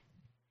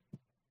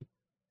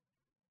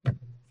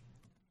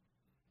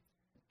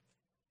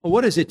Well,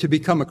 what is it to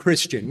become a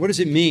Christian? What does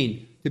it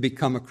mean to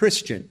become a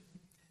Christian?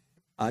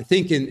 I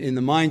think in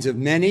the minds of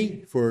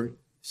many for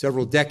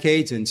several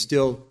decades and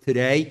still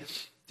today,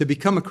 to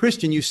become a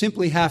Christian, you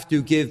simply have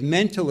to give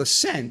mental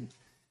assent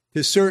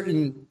to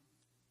certain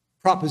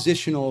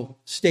propositional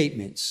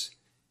statements.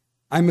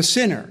 I'm a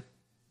sinner.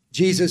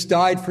 Jesus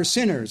died for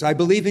sinners. I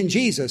believe in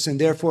Jesus, and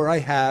therefore I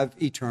have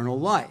eternal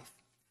life.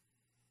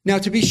 Now,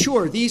 to be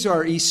sure, these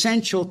are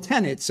essential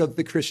tenets of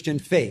the Christian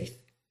faith.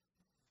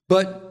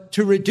 But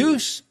to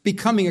reduce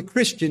becoming a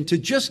Christian to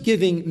just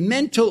giving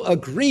mental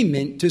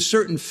agreement to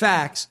certain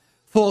facts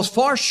falls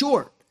far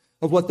short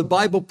of what the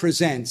Bible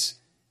presents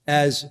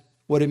as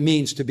what it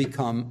means to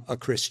become a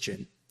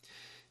Christian.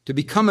 To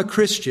become a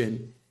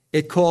Christian,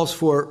 it calls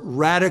for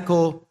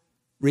radical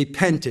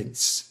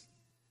repentance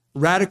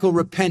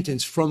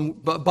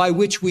by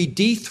which we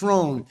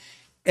dethrone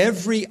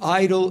every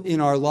idol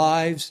in our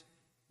lives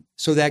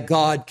so that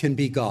God can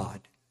be God.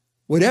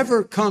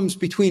 Whatever comes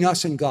between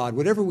us and God,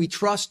 whatever we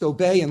trust,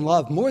 obey, and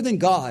love more than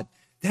God,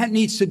 that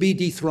needs to be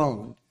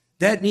dethroned.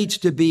 That needs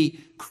to be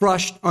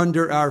crushed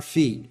under our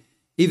feet.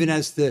 Even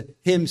as the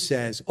hymn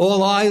says,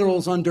 all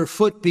idols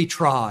underfoot be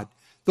trod.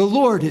 The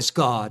Lord is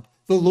God.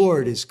 The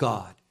Lord is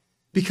God.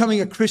 Becoming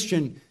a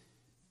Christian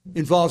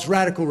involves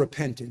radical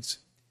repentance.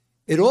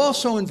 It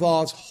also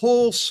involves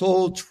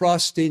whole-souled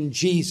trust in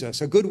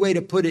Jesus. A good way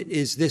to put it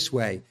is this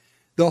way: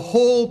 the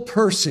whole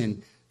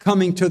person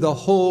coming to the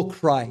whole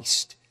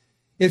Christ.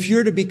 If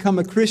you're to become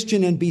a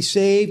Christian and be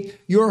saved,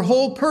 your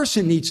whole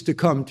person needs to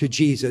come to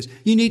Jesus.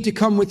 You need to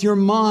come with your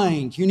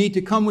mind. You need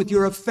to come with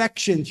your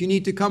affections. You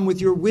need to come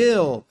with your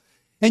will.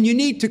 And you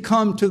need to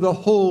come to the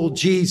whole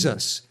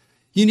Jesus.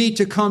 You need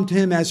to come to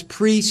him as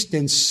priest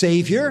and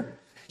savior.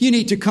 You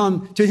need to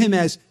come to him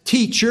as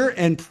teacher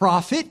and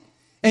prophet.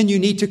 And you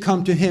need to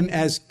come to him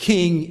as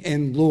King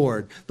and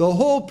Lord. The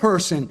whole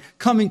person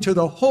coming to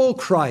the whole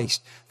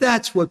Christ.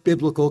 That's what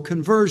biblical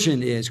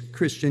conversion is,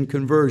 Christian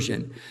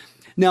conversion.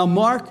 Now,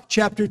 Mark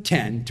chapter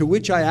 10, to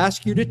which I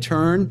ask you to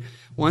turn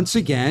once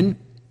again,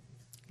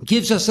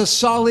 gives us a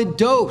solid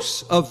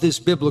dose of this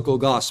biblical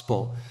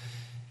gospel.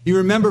 You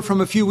remember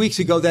from a few weeks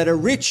ago that a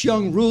rich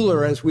young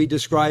ruler, as we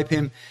describe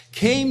him,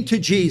 came to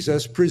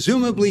Jesus,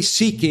 presumably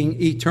seeking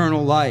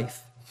eternal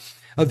life.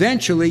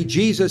 Eventually,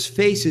 Jesus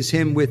faces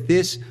him with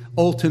this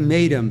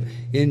ultimatum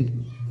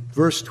in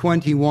verse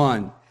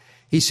 21.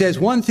 He says,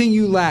 one thing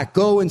you lack,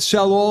 go and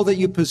sell all that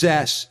you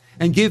possess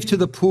and give to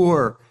the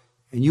poor,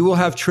 and you will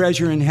have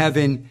treasure in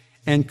heaven,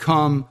 and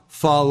come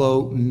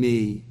follow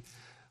me.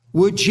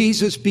 Would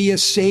Jesus be a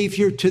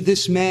savior to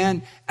this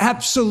man?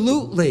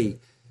 Absolutely.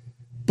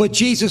 But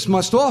Jesus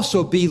must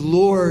also be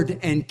Lord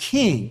and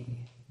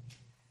King.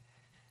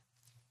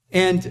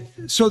 And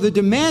so the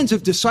demands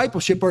of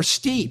discipleship are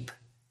steep.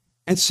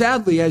 And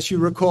sadly, as you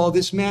recall,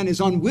 this man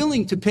is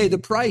unwilling to pay the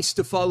price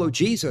to follow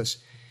Jesus.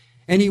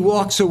 And he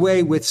walks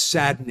away with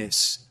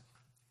sadness.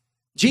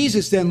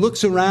 Jesus then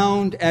looks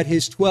around at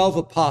his 12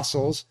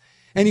 apostles,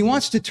 and he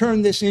wants to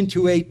turn this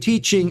into a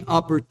teaching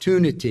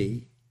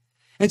opportunity.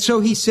 And so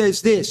he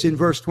says this in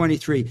verse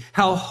 23,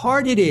 how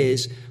hard it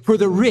is for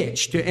the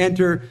rich to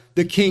enter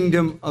the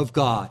kingdom of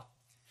God.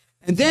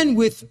 And then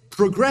with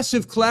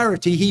progressive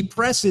clarity, he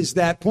presses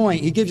that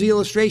point. He gives the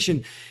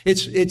illustration.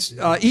 It's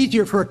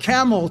easier for a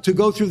camel to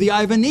go through the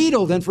eye of a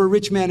needle than for a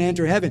rich man to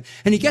enter heaven.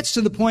 And he gets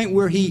to the point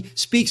where he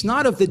speaks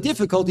not of the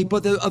difficulty,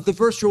 but of the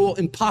virtual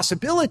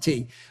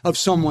impossibility of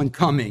someone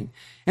coming.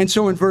 And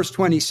so in verse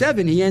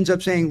 27, he ends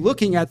up saying,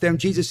 looking at them,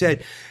 Jesus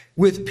said,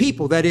 with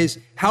people, that is,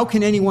 how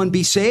can anyone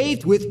be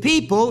saved? With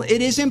people,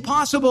 it is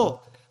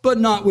impossible, but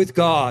not with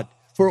God,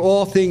 for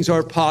all things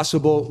are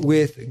possible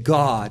with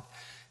God.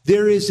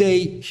 There is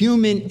a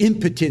human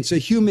impotence, a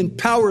human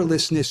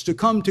powerlessness to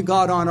come to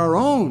God on our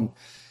own.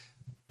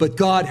 But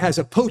God has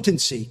a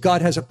potency.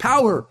 God has a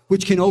power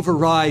which can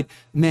override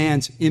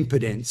man's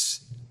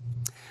impotence.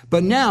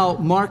 But now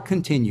Mark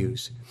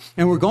continues,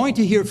 and we're going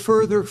to hear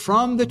further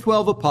from the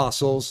 12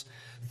 apostles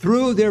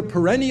through their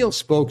perennial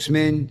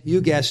spokesman, you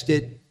guessed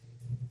it,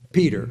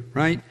 Peter,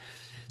 right?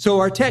 So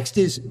our text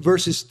is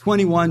verses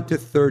 28 to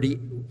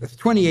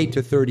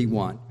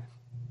 31.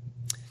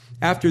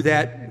 After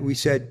that, we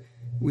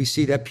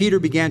see that Peter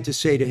began to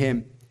say to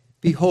him,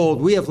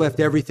 behold, we have left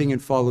everything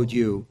and followed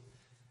you.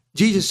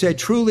 Jesus said,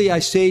 truly I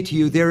say to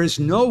you, there is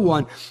no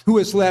one who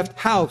has left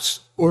house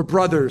or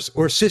brothers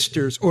or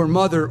sisters or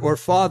mother or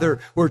father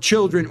or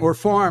children or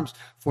farms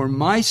for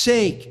my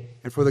sake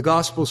and for the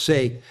gospel's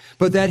sake,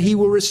 but that he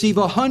will receive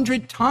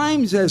 100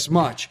 times as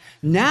much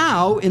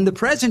now in the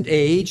present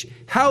age,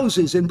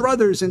 houses and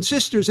brothers and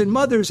sisters and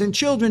mothers and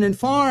children and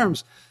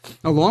farms,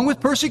 along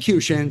with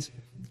persecutions,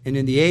 and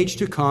in the age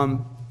to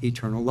come,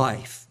 eternal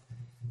life.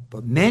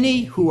 But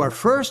many who are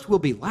first will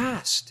be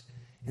last,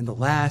 and the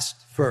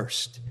last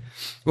first.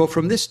 Well,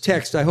 from this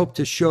text, I hope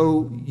to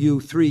show you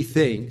three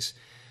things.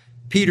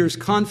 Peter's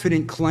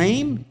confident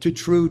claim to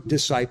true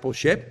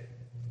discipleship,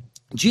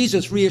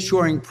 Jesus'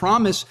 reassuring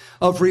promise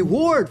of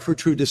reward for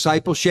true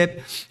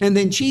discipleship, and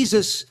then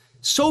Jesus'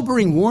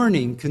 sobering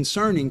warning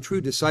concerning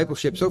true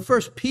discipleship. So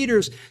first,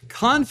 Peter's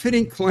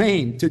confident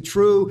claim to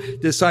true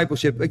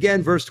discipleship.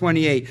 Again, verse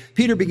 28,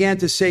 Peter began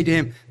to say to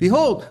him,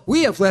 "Behold,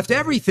 we have left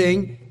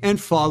everything and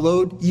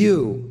followed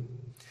you."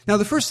 Now,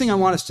 the first thing I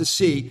want us to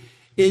see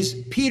is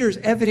Peter's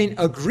evident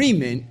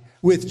agreement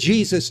with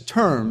Jesus'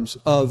 terms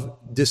of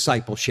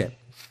discipleship.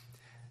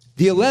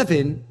 The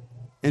 11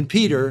 and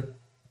Peter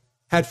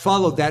had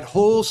followed that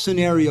whole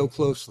scenario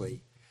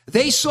closely.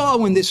 They saw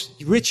when this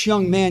rich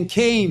young man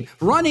came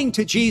running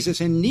to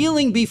Jesus and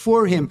kneeling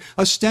before him,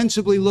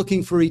 ostensibly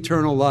looking for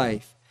eternal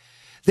life.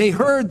 They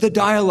heard the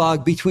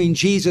dialogue between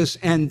Jesus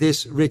and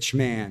this rich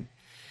man.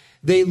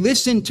 They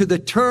listened to the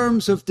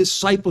terms of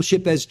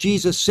discipleship as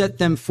Jesus set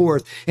them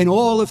forth in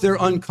all of their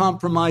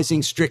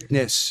uncompromising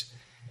strictness.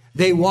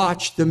 They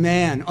watched the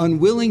man,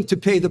 unwilling to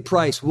pay the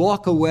price,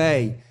 walk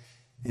away.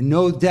 And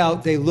no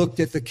doubt they looked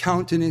at the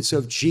countenance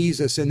of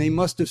Jesus, and they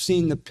must have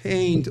seen the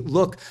pained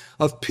look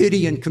of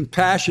pity and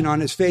compassion on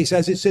his face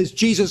as it says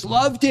Jesus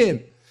loved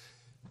him.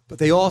 But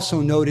they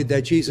also noted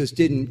that Jesus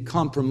didn't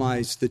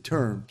compromise the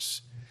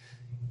terms.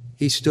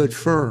 He stood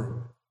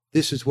firm.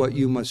 This is what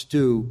you must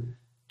do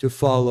to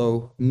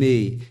follow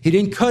me. He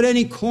didn't cut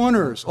any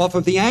corners off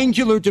of the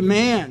angular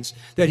demands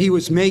that he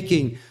was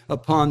making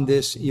upon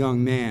this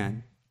young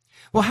man.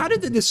 Well, how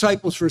did the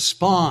disciples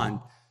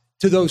respond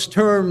to those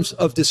terms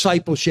of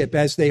discipleship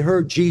as they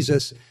heard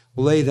Jesus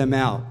lay them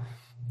out?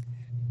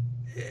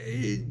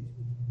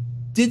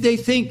 Did they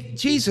think,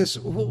 Jesus,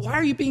 why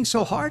are you being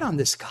so hard on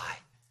this guy?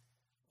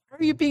 Why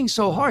are you being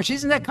so harsh?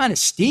 Isn't that kind of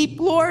steep,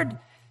 Lord?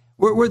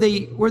 Were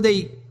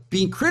they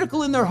being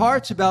critical in their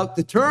hearts about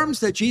the terms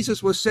that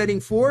Jesus was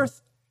setting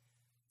forth?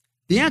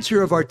 The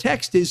answer of our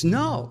text is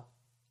no.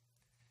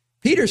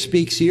 Peter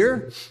speaks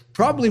here,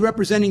 probably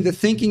representing the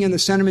thinking and the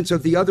sentiments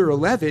of the other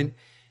 11,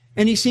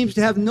 and he seems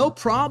to have no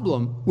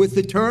problem with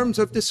the terms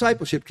of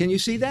discipleship. Can you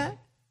see that?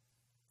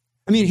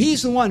 I mean,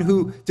 he's the one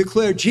who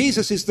declared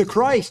Jesus is the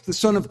Christ, the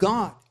Son of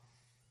God.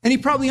 And he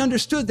probably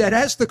understood that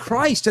as the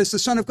Christ, as the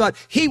Son of God,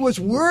 he was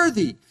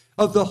worthy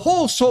of the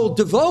whole soul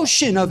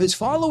devotion of his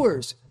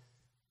followers.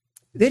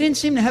 They didn't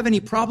seem to have any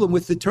problem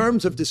with the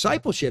terms of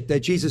discipleship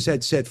that Jesus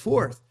had set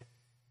forth.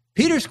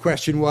 Peter's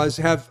question was,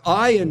 have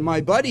I and my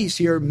buddies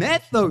here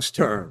met those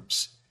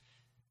terms?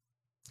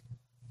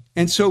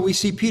 And so we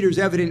see Peter's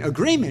evident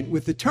agreement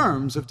with the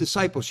terms of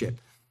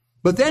discipleship.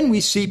 But then we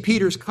see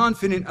Peter's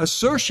confident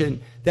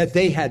assertion that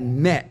they had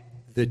met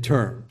the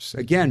terms.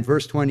 Again,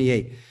 verse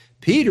 28,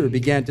 Peter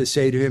began to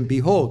say to him,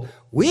 "Behold,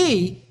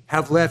 we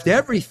have left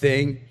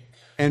everything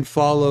and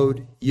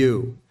followed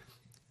you."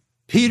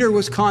 Peter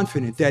was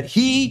confident that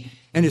he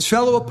and his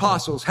fellow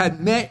apostles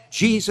had met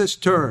Jesus'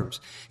 terms.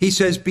 He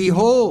says,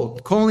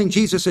 "Behold," calling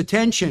Jesus'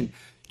 attention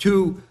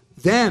to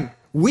them.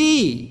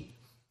 We,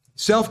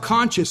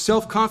 self-conscious,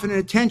 self-confident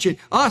attention.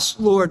 Us,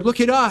 Lord,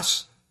 look at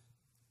us.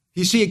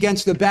 You see,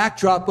 against the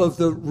backdrop of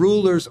the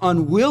ruler's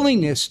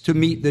unwillingness to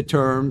meet the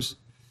terms,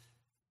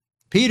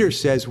 Peter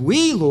says,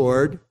 "We,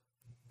 Lord,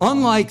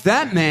 unlike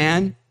that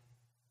man,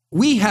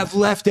 we have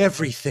left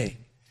everything."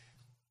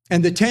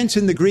 And the tense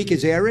in the Greek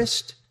is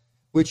aorist,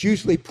 which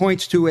usually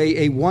points to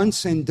a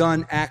once and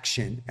done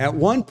action. At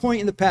one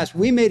point in the past,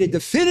 we made a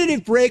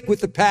definitive break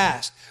with the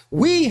past.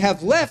 We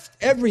have left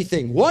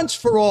everything once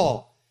for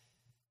all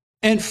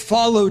and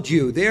followed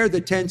you. There,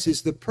 the tense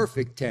is the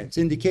perfect tense,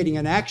 indicating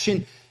an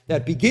action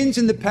that begins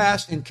in the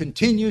past and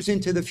continues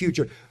into the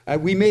future.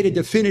 We made a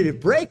definitive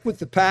break with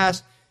the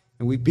past,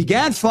 and we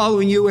began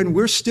following you, and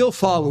we're still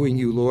following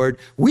you, Lord.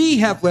 We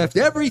have left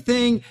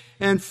everything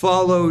and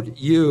followed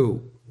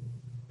you.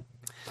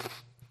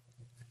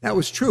 That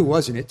was true,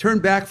 wasn't it? Turn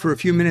back for a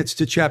few minutes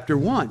to chapter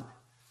 1,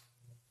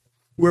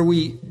 where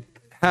we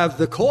have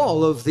the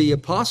call of the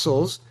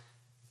apostles,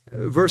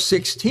 verse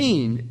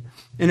 16.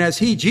 "And as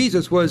he,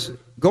 Jesus, was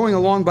going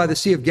along by the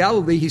Sea of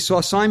Galilee, he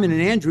saw Simon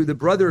and Andrew, the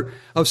brother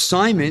of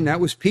Simon," that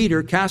was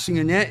Peter, "casting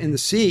a net in the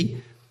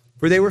sea,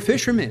 for they were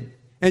fishermen.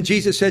 And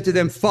Jesus said to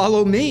them,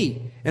 'Follow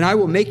me, and I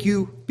will make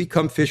you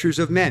become fishers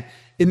of men.'"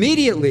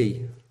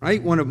 Immediately,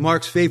 right? One of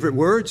Mark's favorite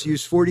words,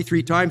 used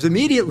 43 times,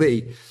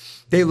 immediately.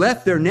 They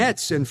left their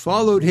nets and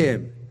followed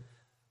him.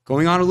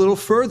 Going on a little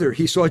further,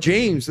 he saw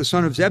James, the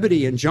son of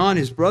Zebedee, and John,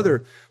 his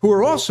brother, who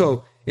were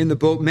also in the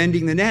boat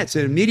mending the nets.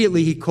 And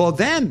immediately he called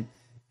them.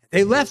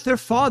 They left their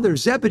father,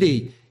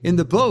 Zebedee, in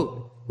the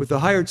boat with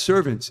the hired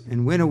servants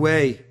and went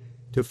away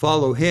to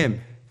follow him.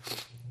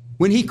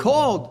 When he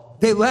called,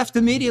 they left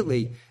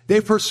immediately. They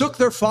forsook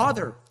their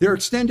father, their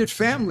extended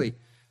family,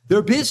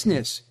 their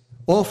business,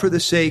 all for the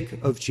sake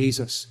of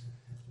Jesus.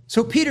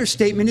 So Peter's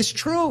statement is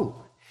true.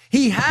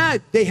 They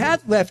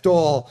had left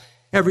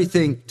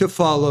everything to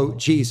follow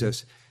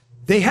Jesus.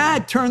 They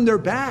had turned their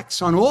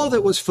backs on all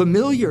that was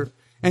familiar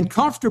and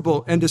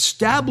comfortable and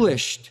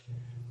established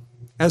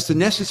as the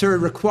necessary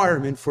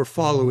requirement for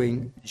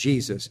following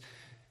Jesus.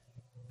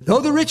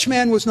 Though the rich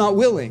man was not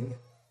willing,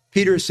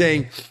 Peter is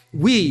saying,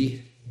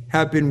 we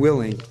have been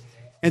willing.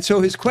 And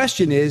so his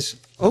question is,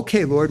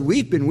 okay, Lord,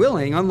 we've been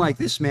willing, unlike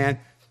this man,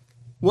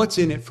 what's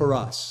in it for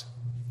us?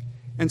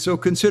 And so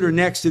consider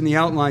next in the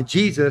outline,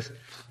 Jesus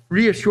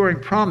reassuring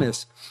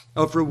promise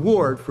of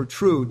reward for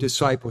true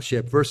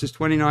discipleship. Verses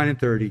 29 and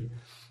 30.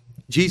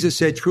 Jesus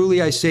said,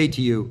 "Truly I say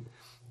to you,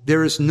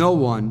 there is no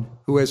one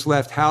who has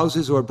left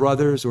houses or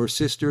brothers or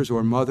sisters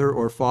or mother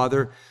or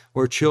father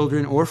or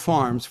children or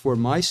farms for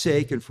my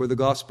sake and for the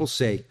gospel's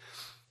sake,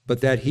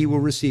 but that he will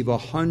receive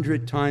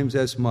 100 times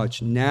as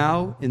much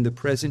now in the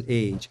present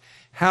age,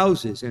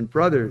 houses and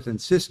brothers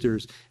and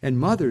sisters and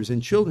mothers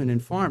and children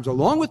and farms,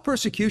 along with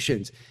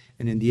persecutions,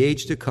 and in the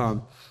age to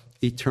come,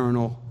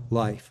 eternal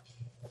life."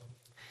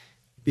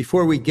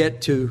 Before we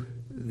get to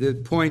the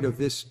point of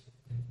this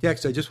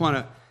text, I just want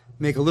to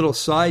make a little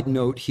side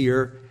note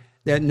here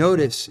that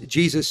notice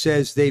Jesus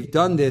says they've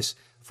done this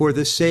for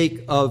the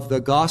sake of the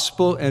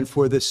gospel and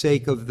for the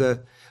sake of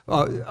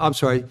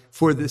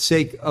for the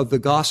sake of the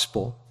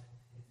gospel.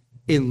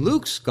 In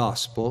Luke's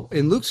gospel,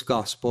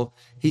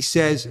 he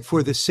says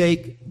for the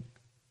sake,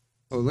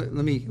 let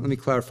me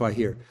clarify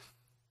here.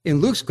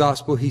 In Luke's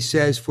gospel, he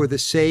says for the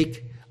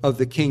sake of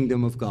the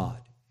kingdom of God.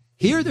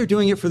 Here they're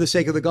doing it for the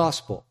sake of the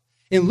gospel.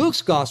 In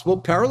Luke's gospel,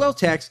 parallel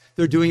text,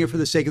 they're doing it for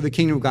the sake of the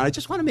kingdom of God. I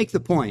just want to make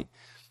the point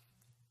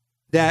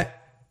that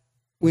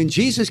when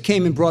Jesus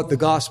came and brought the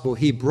gospel,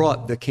 he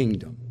brought the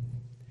kingdom.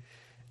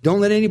 Don't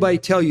let anybody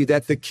tell you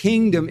that the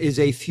kingdom is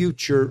a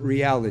future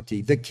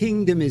reality. The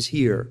kingdom is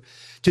here.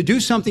 To do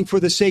something for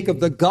the sake of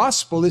the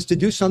gospel is to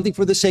do something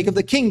for the sake of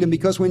the kingdom,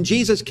 because when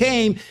Jesus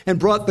came and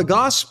brought the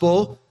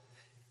gospel,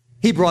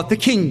 he brought the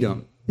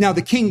kingdom. Now,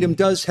 the kingdom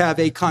does have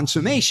a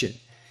consummation.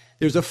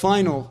 There's a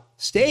final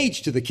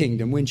stage to the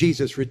kingdom when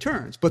Jesus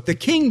returns, but the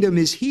kingdom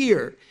is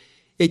here.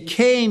 It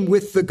came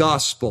with the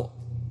gospel.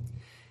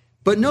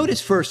 But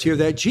notice first here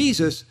that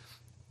Jesus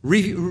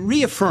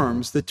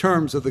reaffirms the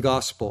terms of the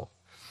gospel.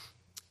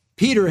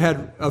 Peter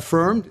had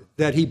affirmed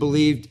that he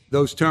believed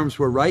those terms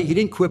were right. He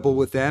didn't quibble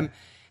with them.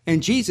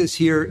 And Jesus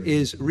here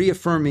is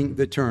reaffirming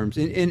the terms.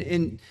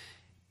 In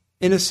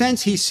a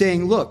sense, he's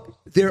saying, look,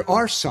 there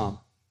are some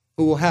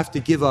who will have to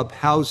give up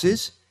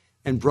houses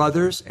and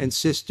brothers and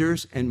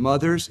sisters and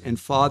mothers and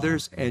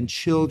fathers and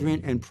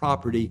children and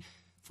property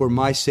for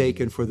my sake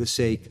and for the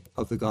sake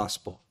of the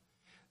gospel.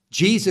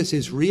 Jesus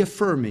is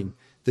reaffirming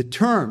the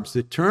terms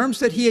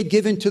that he had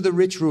given to the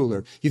rich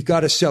ruler. You've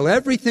got to sell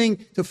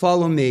everything to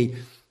follow me.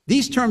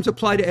 These terms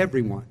apply to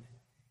everyone.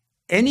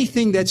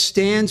 Anything that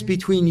stands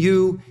between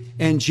you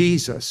and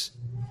Jesus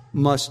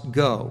must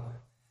go.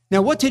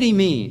 Now, what did he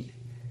mean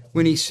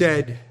when he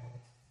said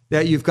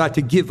that you've got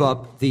to give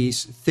up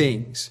these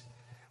things?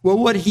 Well,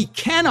 what he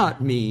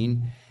cannot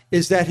mean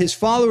is that his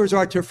followers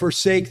are to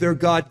forsake their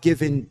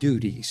God-given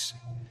duties.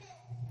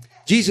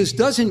 Jesus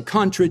doesn't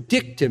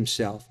contradict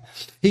himself.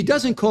 He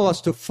doesn't call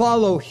us to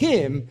follow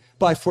him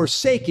by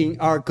forsaking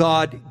our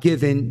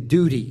God-given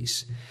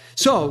duties.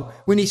 So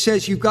when he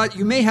says you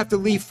may have to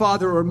leave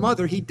father or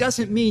mother, he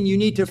doesn't mean you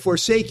need to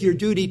forsake your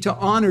duty to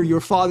honor your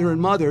father and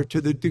mother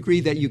to the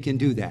degree that you can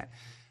do that,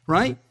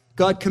 right?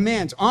 God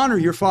commands, honor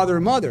your father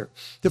and mother.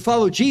 To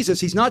follow Jesus,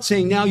 he's not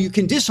saying now you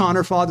can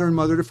dishonor father and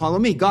mother to follow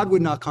me. God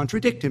would not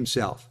contradict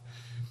himself.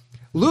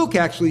 Luke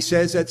actually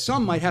says that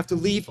some might have to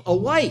leave a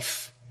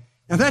wife.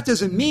 Now, that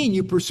doesn't mean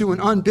you pursue an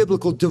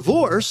unbiblical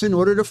divorce in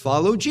order to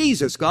follow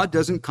Jesus. God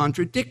doesn't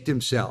contradict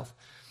himself.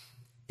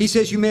 He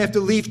says you may have to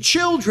leave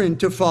children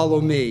to follow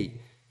me.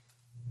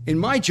 In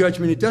my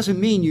judgment, it doesn't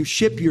mean you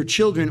ship your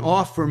children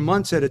off for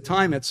months at a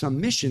time at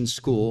some mission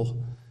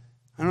school.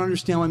 I don't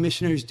understand why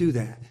missionaries do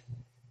that.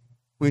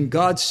 When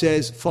God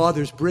says,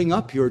 fathers, bring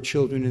up your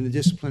children in the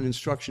discipline and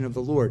instruction of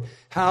the Lord,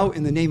 how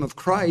in the name of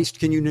Christ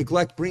can you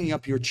neglect bringing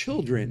up your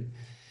children?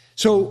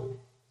 So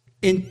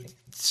in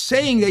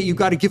saying that you've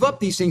got to give up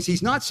these things,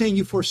 he's not saying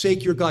you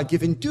forsake your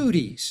God-given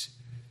duties.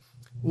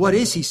 What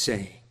is he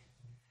saying?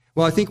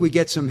 Well, I think we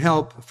get some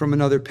help from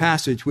another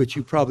passage, which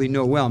you probably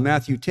know well,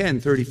 Matthew 10,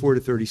 34 to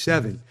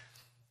 37.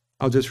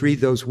 I'll just read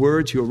those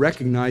words. You'll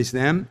recognize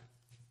them.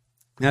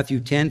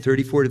 Matthew 10,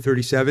 34 to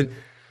 37.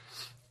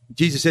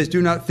 Jesus says,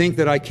 "Do not think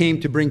that I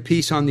came to bring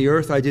peace on the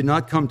earth. I did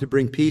not come to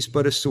bring peace,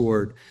 but a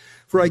sword.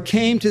 For I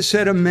came to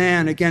set a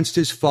man against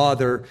his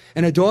father,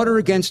 and a daughter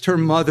against her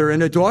mother,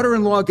 and a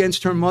daughter-in-law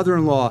against her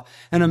mother-in-law.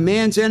 And a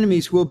man's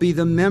enemies will be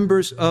the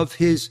members of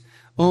his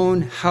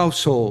own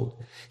household.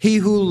 He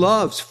who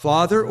loves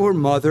father or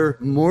mother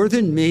more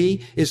than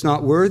me is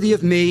not worthy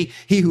of me.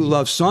 He who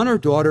loves son or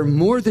daughter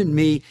more than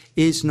me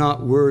is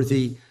not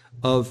worthy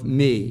of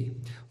me."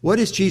 What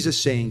is Jesus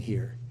saying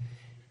here?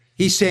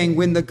 He's saying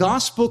when the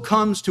gospel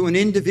comes to an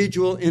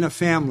individual in a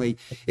family,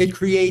 it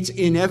creates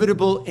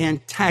inevitable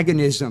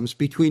antagonisms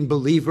between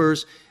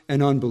believers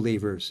and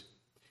unbelievers.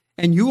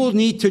 And you will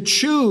need to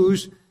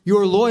choose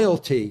your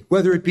loyalty,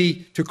 whether it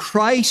be to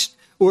Christ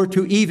or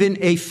to even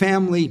a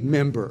family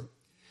member.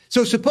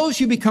 So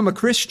suppose you become a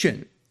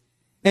Christian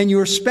and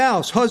your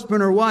spouse,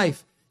 husband or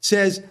wife,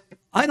 says,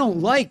 "I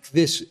don't like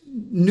this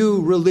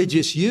new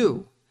religious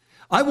you.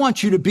 I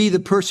want you to be the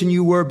person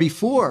you were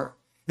before.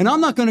 And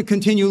I'm not going to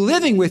continue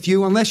living with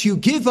you unless you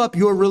give up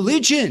your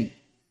religion."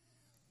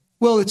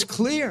 Well, it's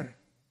clear.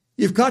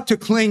 You've got to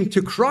cling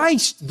to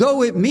Christ,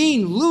 though it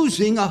mean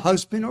losing a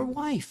husband or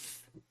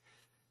wife.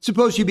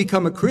 Suppose you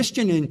become a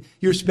Christian and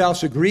your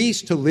spouse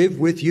agrees to live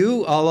with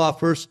you, a la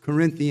 1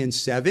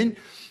 Corinthians 7,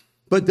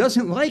 but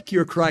doesn't like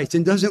your Christ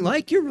and doesn't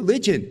like your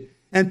religion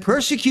and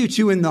persecutes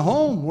you in the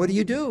home. What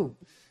do?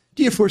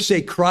 Do you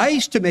forsake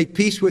Christ to make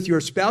peace with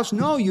your spouse?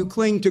 No, you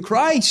cling to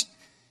Christ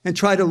and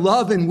try to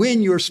love and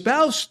win your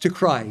spouse to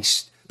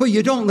Christ. But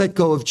you don't let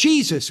go of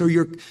Jesus or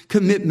your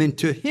commitment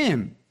to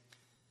him.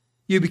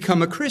 You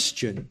become a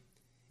Christian,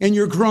 and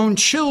your grown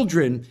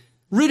children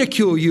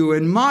ridicule you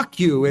and mock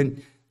you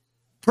and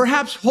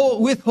perhaps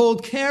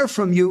withhold care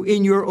from you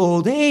in your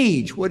old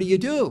age. What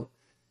do?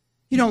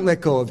 You don't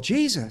let go of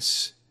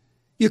Jesus.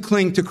 You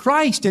cling to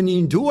Christ and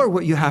endure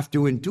what you have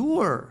to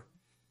endure.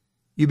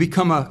 You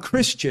become a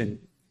Christian,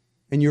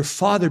 and your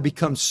father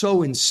becomes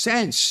so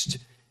incensed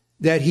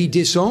that he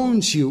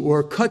disowns you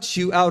or cuts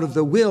you out of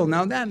the will.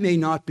 Now, that may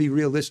not be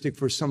realistic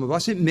for some of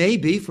us. It may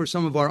be for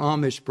some of our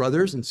Amish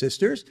brothers and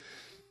sisters.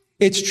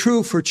 It's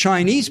true for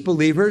Chinese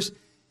believers.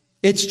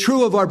 It's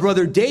true of our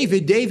brother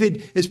David.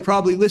 David is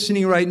probably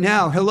listening right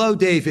now. Hello,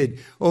 David,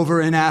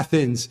 over in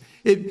Athens.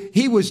 If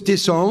he was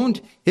disowned,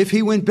 if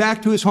he went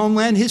back to his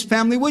homeland, his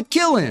family would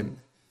kill him.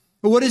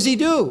 But what does he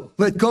do?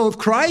 Let go of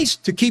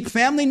Christ to keep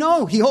family?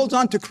 No, he holds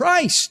on to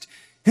Christ,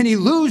 and he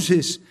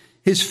loses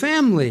his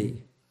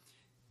family.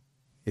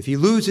 If he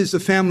loses the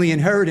family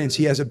inheritance,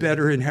 he has a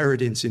better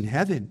inheritance in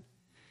heaven.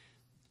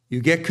 You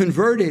get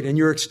converted, and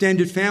your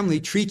extended family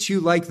treats you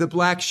like the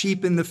black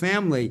sheep in the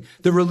family,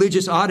 the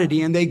religious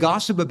oddity, and they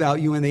gossip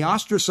about you and they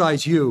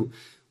ostracize you.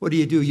 What do?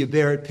 You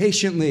bear it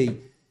patiently,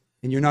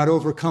 and you're not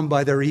overcome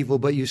by their evil,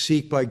 but you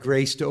seek by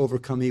grace to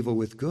overcome evil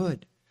with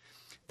good.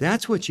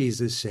 That's what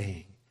Jesus is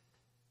saying.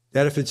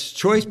 That if it's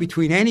choice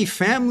between any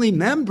family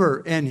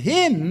member and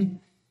him,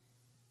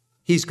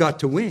 he's got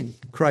to win.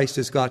 Christ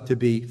has got to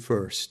be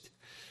first.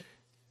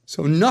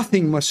 So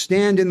nothing must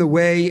stand in the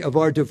way of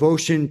our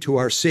devotion to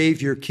our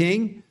Savior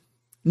King.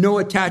 No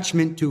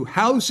attachment to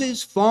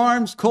houses,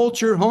 farms,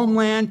 culture,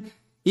 homeland,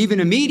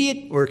 even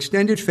immediate or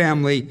extended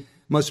family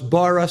must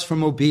bar us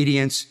from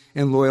obedience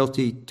and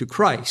loyalty to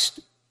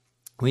Christ.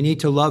 We need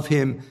to love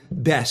him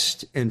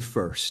best and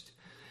first.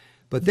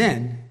 But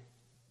then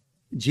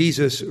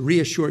Jesus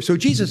reassures. So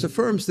Jesus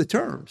affirms the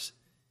terms.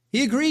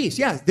 He agrees.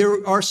 Yeah,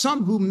 there are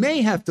some who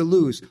may have to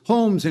lose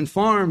homes and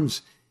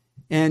farms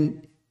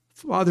and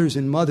fathers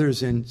and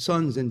mothers and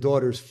sons and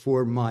daughters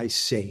for my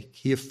sake.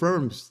 He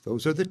affirms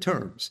those are the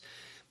terms.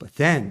 But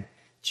then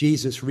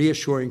Jesus'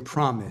 reassuring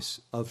promise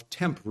of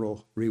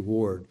temporal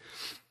reward.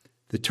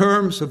 The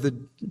terms of the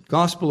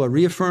gospel are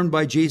reaffirmed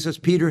by Jesus.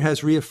 Peter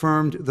has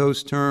reaffirmed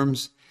those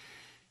terms.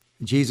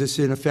 Jesus,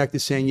 in effect,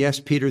 is saying, yes,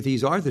 Peter,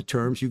 these are the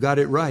terms. You got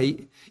it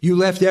right. You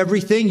left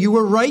everything. You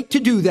were right to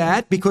do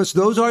that because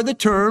those are the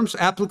terms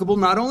applicable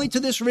not only to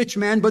this rich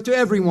man, but to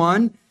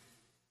everyone.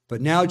 But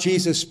now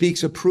Jesus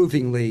speaks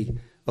approvingly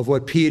of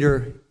what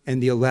Peter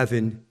and the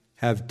 11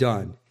 have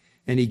done.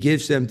 And he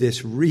gives them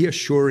this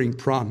reassuring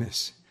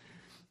promise.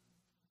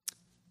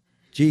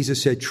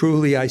 Jesus said,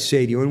 truly, I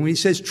say to you. And when he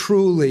says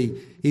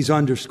truly, he's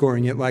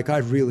underscoring it like I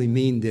really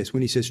mean this.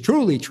 When he says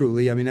truly,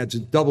 truly, I mean, that's a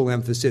double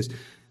emphasis.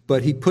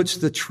 But he puts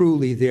the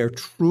truly there,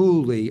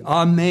 truly,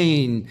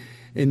 amen,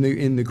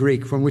 in the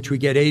Greek, from which we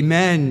get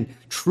amen,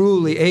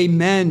 truly,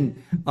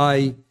 amen.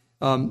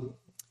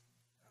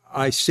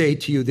 I say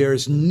to you, there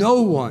is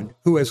no one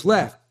who has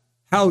left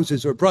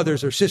houses or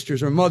brothers or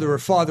sisters or mother or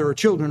father or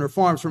children or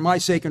farms for my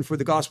sake and for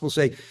the gospel's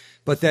sake,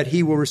 but that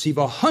he will receive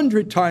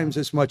 100 times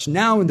as much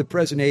now in the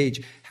present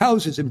age,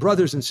 houses and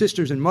brothers and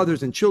sisters and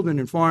mothers and children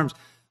and farms,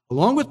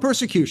 along with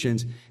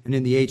persecutions, and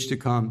in the age to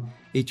come,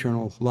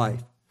 eternal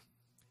life.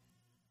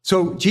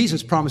 So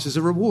Jesus promises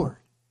a reward.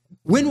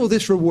 When will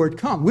this reward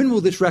come? When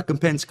will this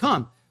recompense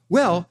come?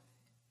 Well,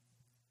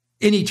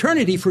 in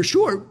eternity for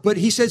sure, but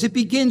he says it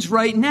begins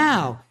right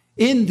now,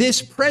 in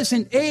this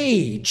present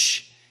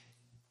age.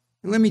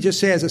 And let me just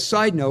say as a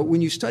side note,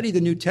 when you study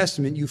the New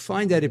Testament, you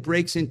find that it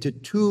breaks into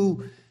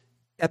two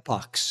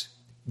epochs,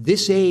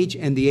 this age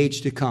and the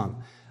age to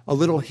come. A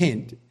little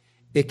hint,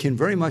 it can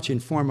very much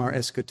inform our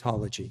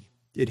eschatology.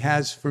 It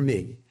has for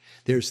me.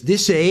 There's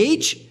this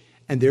age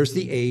and there's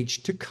the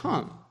age to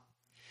come.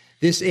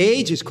 This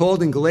age is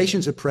called in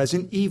Galatians a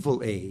present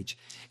evil age.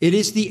 It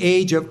is the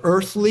age of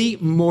earthly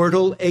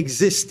mortal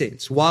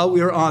existence while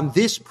we are on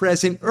this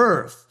present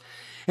earth.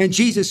 And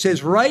Jesus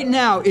says, right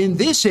now, in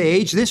this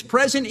age, this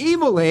present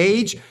evil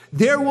age,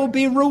 there will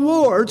be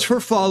rewards for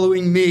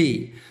following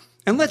me.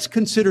 And let's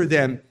consider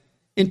them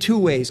in two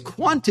ways,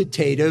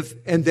 quantitative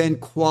and then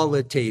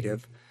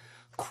qualitative.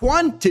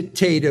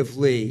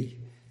 Quantitatively,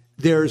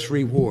 there's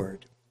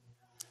reward.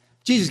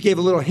 Jesus gave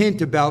a little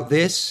hint about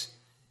this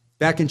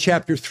back in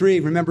chapter 3.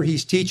 Remember,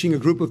 he's teaching a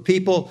group of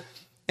people,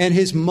 and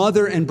his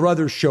mother and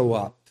brothers show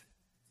up.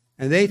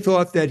 And they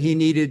thought that he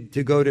needed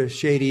to go to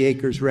Shady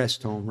Acres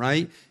Rest Home,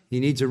 right? He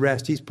needs a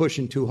rest. He's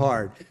pushing too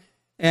hard.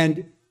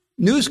 And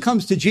news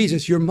comes to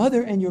Jesus, your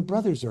mother and your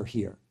brothers are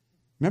here.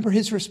 Remember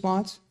his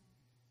response?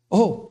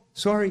 Oh,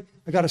 sorry,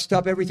 I got to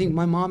stop everything.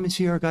 My mom is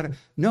here.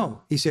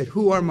 No, he said,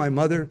 who are my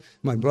mother,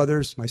 my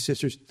brothers, my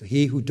sisters?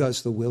 He who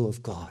does the will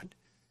of God.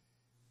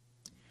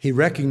 he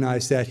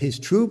recognized that his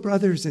true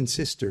brothers and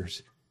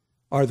sisters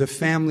are the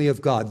family of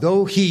God.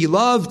 Though he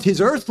loved his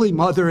earthly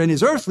mother and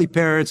his earthly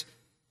parents,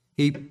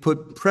 he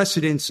put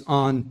precedence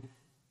on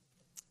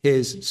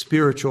his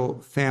spiritual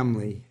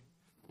family.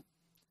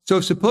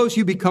 So suppose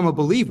you become a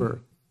believer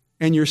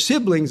and your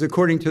siblings,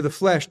 according to the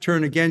flesh,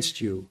 turn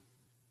against you,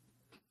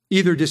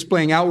 either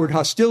displaying outward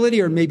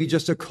hostility or maybe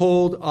just a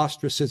cold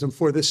ostracism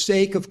for the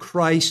sake of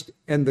Christ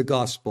and the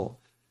gospel.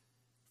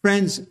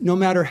 Friends, no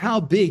matter how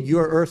big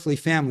your earthly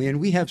family,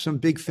 and we have some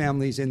big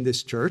families in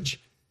this church,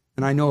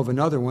 and I know of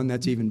another one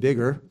that's even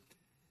bigger,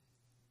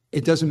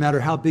 it doesn't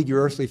matter how big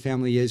your earthly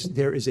family is,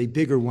 there is a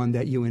bigger one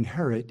that you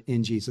inherit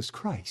in Jesus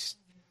Christ.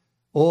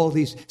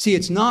 See,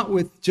 it's not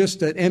with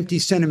just an empty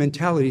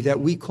sentimentality that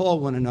we call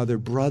one another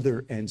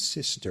brother and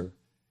sister.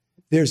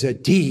 There's a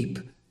deep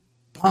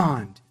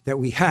bond that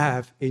we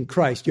have in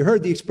Christ. You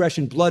heard the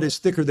expression, blood is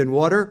thicker than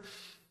water.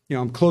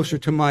 I'm closer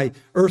to my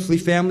earthly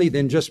family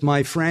than just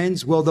my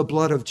friends. Well, the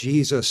blood of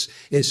Jesus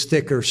is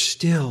thicker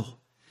still.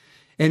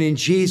 And in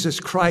Jesus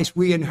Christ,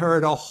 we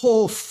inherit a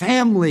whole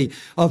family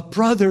of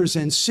brothers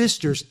and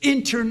sisters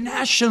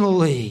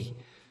internationally.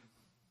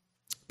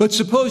 But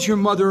suppose your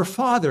mother or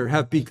father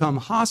have become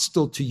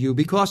hostile to you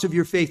because of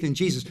your faith in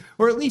Jesus,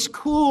 or at least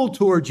cool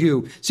toward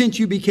you since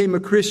you became a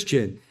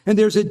Christian. And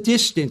there's a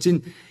distance.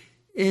 And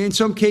in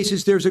some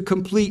cases, there's a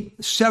complete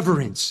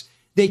severance.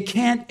 They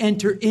can't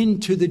enter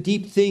into the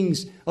deep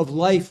things of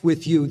life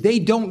with you. They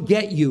don't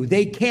get you.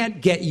 They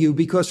can't get you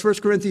because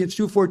 1 Corinthians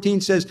 2:14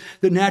 says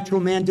the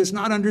natural man does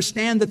not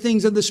understand the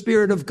things of the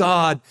Spirit of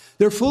God.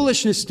 They're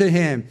foolishness to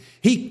him.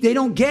 They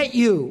don't get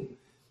you.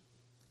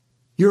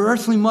 Your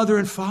earthly mother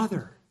and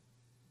father.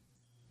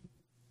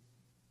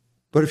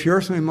 But if your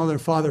earthly mother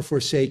and father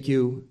forsake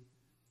you,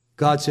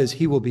 God says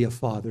he will be a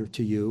father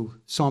to you.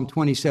 Psalm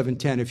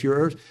 27:10, if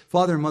your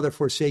father and mother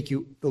forsake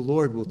you, the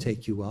Lord will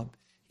take you up.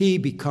 He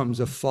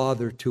becomes a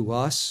father to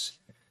us.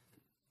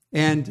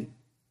 And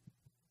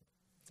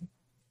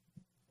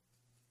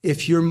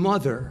if your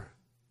mother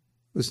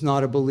was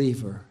not a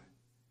believer,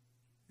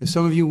 and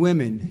some of you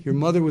women, your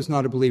mother was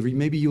not a believer,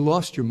 maybe you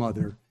lost your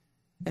mother,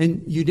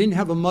 and you didn't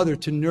have a mother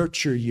to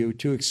nurture you,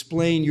 to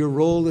explain your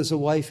role as a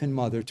wife and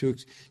mother, to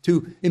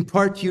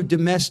impart to you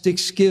domestic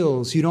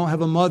skills. You don't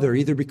have a mother,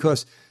 either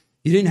because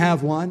you didn't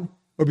have one,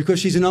 or because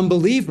she's an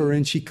unbeliever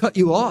and she cut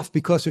you off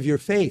because of your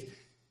faith.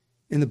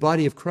 In the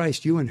body of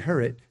Christ, you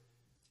inherit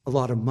a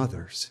lot of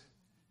mothers.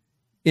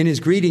 In his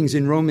greetings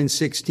in Romans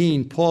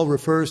 16, Paul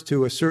refers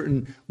to a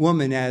certain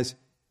woman as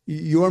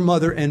your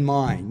mother and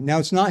mine. Now,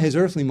 it's not his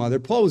earthly mother.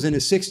 Paul was in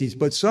his 60s,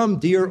 but some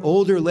dear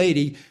older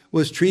lady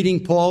was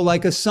treating Paul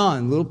like a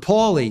son. Little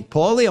Paulie.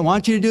 Paulie, I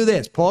want you to do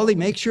this. Paulie,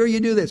 make sure you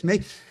do this.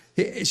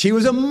 She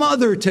was a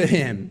mother to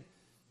him.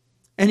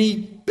 And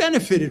he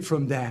benefited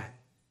from that.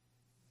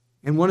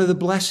 And one of the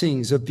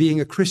blessings of being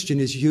a Christian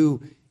is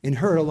you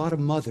inherit a lot of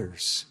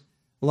mothers,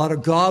 a lot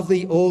of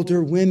godly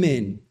older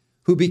women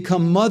who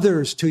become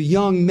mothers to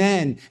young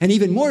men, and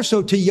even more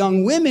so to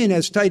young women,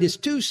 as Titus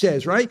 2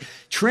 says, right?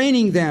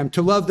 Training them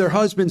to love their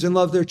husbands and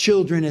love their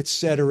children,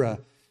 etc.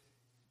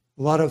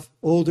 A lot of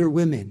older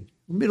women,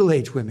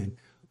 middle-aged women,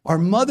 are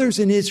mothers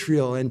in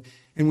Israel. And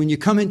when you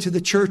come into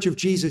the church of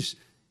Jesus,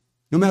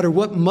 no matter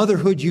what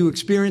motherhood you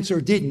experience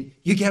or didn't,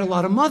 you get a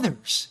lot of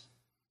mothers.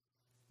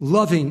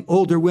 Loving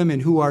older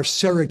women who are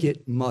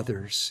surrogate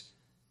mothers.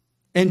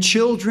 And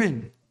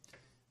children.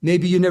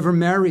 Maybe you never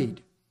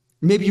married.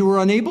 Maybe you were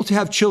unable to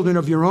have children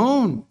of your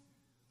own.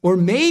 Or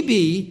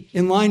maybe,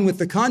 in line with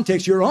the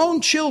context, your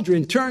own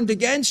children turned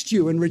against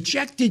you and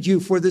rejected you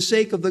for the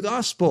sake of the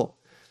gospel.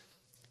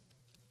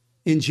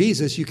 In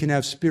Jesus, you can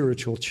have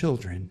spiritual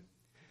children.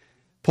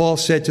 Paul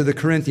said to the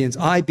Corinthians,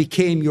 I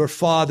became your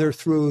father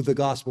through the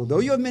gospel. Though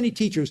you have many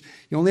teachers,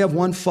 you only have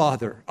one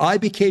father. I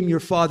became your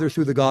father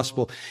through the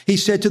gospel. He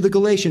said to the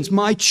Galatians,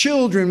 my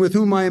children with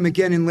whom I am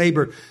again in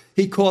labor.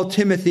 He called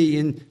Timothy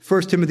in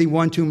 1 Timothy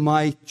 1:2,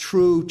 my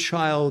true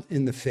child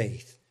in the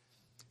faith.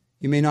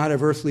 You may not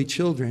have earthly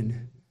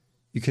children.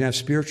 You can have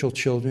spiritual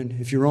children.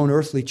 If your own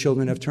earthly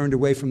children have turned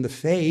away from the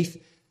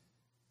faith,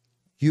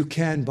 you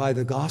can, by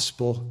the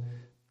gospel,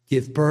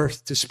 give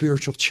birth to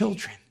spiritual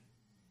children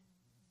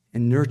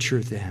and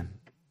nurture them.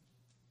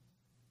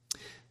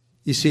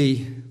 You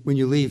see, when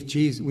you leave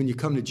Jesus, when you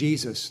come to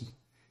Jesus,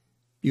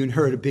 you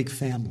inherit a big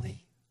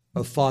family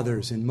of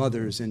fathers and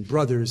mothers and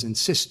brothers and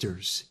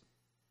sisters.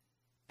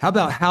 How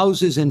about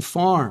houses and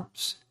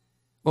farms?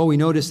 Well, we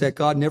notice that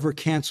God never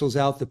cancels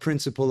out the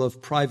principle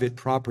of private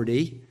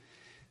property.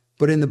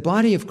 But in the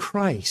body of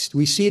Christ,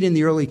 we see it in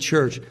the early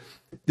church,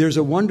 there's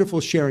a wonderful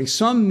sharing.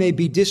 Some may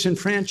be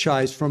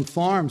disenfranchised from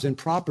farms and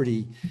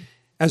property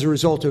as a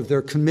result of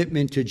their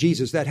commitment to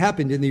Jesus. That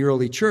happened in the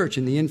early church,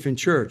 in the infant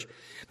church.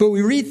 But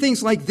we read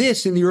things like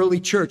this in the early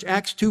church,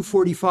 Acts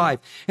 2:45.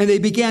 And they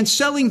began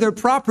selling their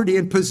property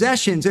and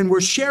possessions and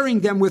were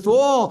sharing them with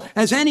all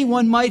as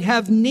anyone might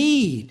have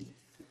need.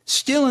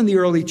 Still in the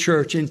early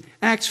church in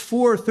Acts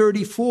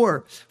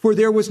 4:34, for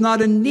there was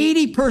not a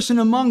needy person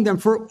among them,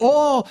 for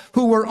all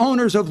who were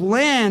owners of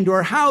land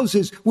or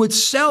houses would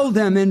sell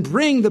them and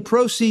bring the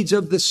proceeds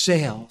of the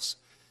sales.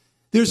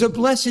 There's a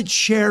blessed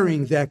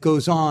sharing that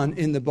goes on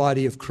in the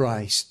body of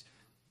Christ.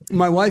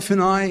 My wife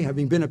and I,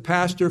 having been a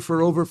pastor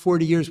for over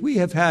 40 years, we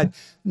have had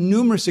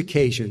numerous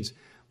occasions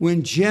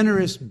when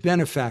generous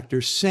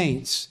benefactors,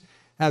 saints,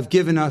 have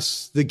given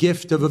us the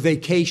gift of a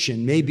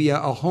vacation, maybe a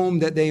home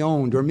that they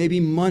owned, or maybe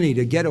money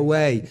to get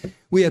away.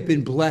 We have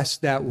been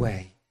blessed that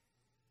way.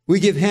 We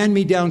give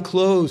hand-me-down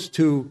clothes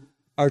to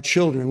our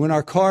children. When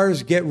our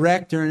cars get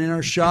wrecked or in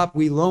our shop,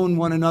 we loan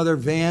one another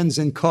vans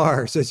and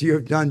cars, as you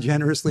have done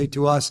generously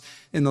to us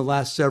in the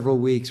last several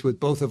weeks, with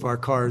both of our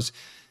cars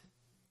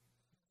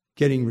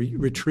getting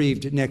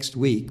retrieved next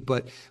week.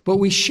 But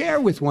we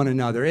share with one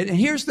another. And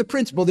here's the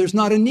principle. There's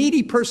not a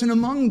needy person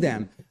among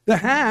them. The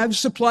haves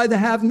supply the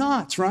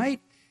have-nots, right?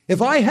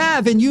 If I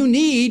have and you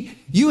need,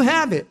 you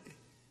have it.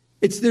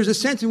 There's a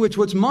sense in which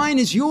what's mine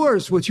is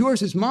yours, what's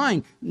yours is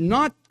mine.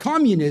 Not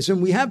communism.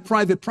 We have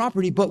private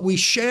property, but we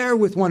share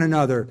with one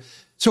another.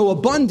 So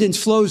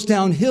abundance flows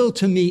downhill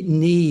to meet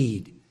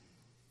need.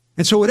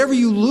 And so whatever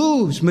you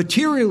lose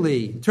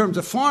materially in terms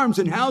of farms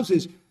and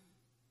houses,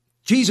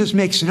 Jesus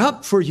makes it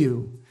up for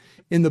you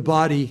in the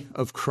body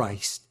of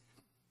Christ.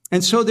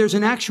 And so there's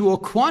an actual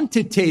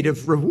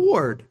quantitative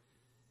reward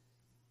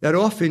that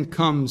often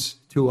comes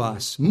to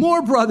us.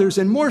 More brothers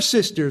and more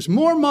sisters,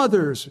 more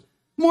mothers,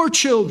 more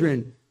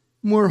children,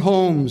 more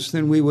homes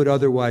than we would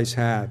otherwise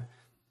have.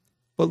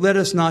 But let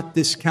us not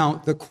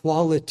discount the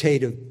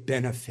qualitative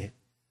benefit,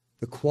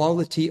 the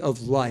quality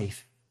of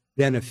life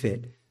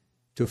benefit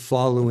to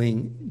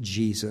following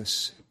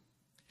Jesus.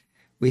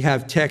 We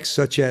have texts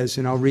such as,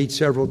 and I'll read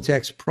several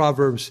texts,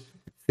 Proverbs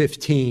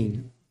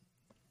 15.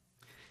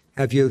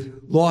 Have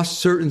you lost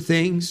certain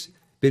things,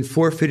 been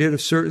forfeited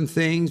of certain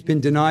things, been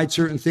denied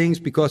certain things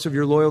because of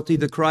your loyalty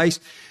to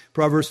Christ?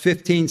 Proverbs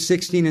 15,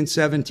 16, and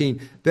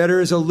 17. Better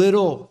is a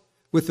little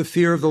with the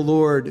fear of the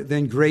Lord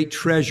than great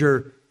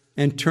treasure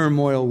and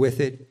turmoil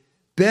with it.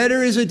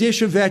 Better is a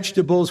dish of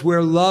vegetables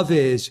where love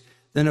is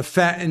than a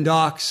fattened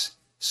ox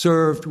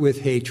served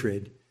with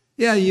hatred.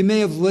 Yeah, you may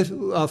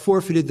have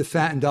forfeited the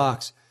fattened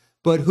ox,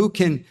 but who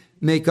can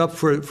make up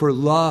for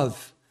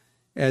love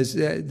as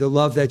the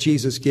love that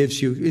Jesus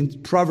gives you?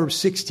 In Proverbs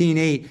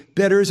 16:8,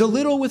 better is a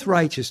little with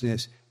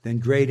righteousness than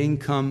great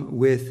income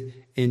with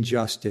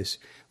injustice.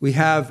 We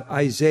have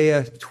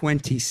Isaiah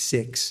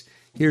 26.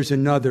 Here's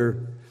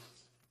another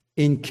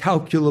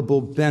incalculable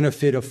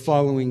benefit of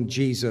following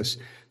Jesus.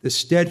 The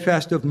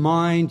steadfast of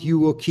mind you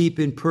will keep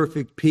in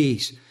perfect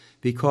peace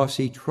because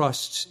he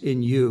trusts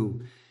in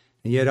you.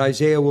 And yet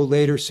Isaiah will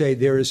later say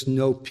there is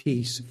no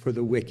peace for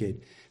the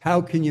wicked.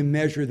 How can you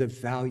measure the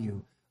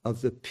value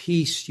of the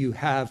peace you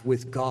have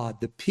with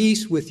God, the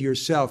peace with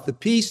yourself, the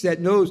peace that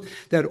knows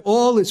that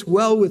all is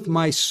well with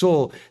my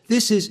soul?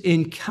 This is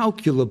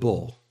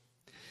incalculable.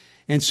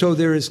 And so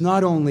there is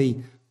not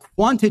only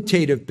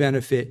quantitative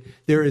benefit,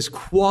 there is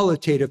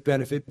qualitative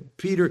benefit.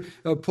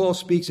 Paul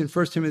speaks in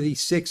 1 Timothy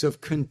 6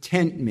 of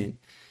contentment.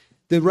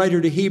 The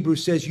writer to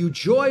Hebrews says, you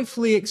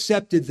joyfully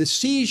accepted the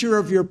seizure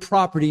of your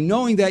property,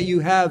 knowing that you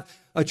have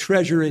a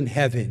treasure in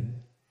heaven.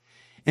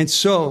 And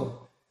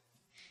so,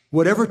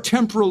 whatever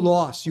temporal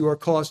loss you are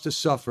caused to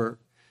suffer,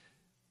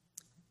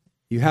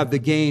 you have the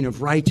gain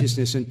of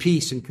righteousness and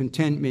peace and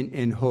contentment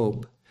and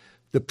hope.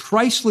 The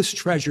priceless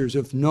treasures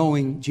of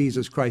knowing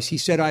Jesus Christ. He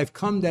said, I have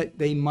come that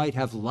they might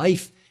have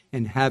life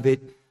and have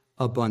it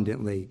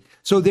abundantly.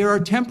 So there are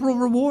temporal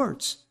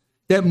rewards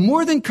that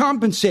more than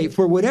compensate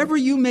for whatever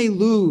you may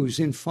lose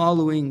in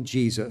following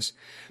Jesus.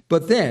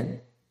 But then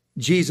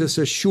Jesus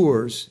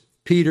assures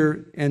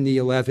Peter and the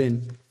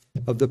 11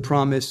 of the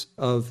promise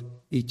of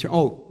eternal.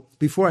 Oh,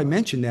 before I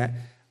mention that,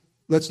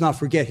 let's not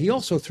forget, he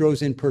also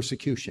throws in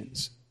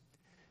persecutions,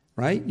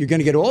 right? You're going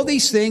to get all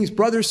these things,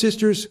 brothers,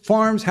 sisters,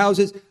 farms,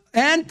 houses,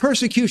 and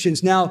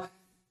persecutions. Now,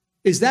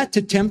 is that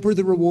to temper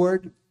the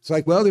reward? It's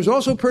like, well, there's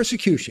also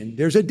persecution.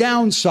 There's a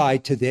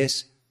downside to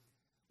this.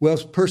 Well,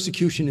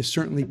 persecution is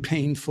certainly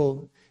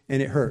painful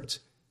and it hurts.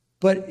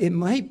 But it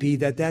might be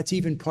that that's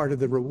even part of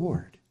the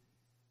reward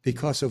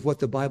because of what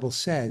the Bible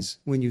says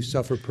when you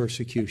suffer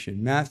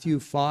persecution. Matthew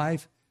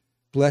 5,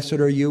 blessed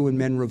are you when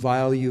men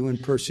revile you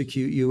and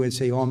persecute you and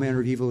say all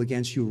manner of evil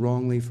against you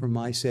wrongly for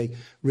my sake.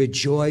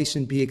 Rejoice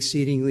and be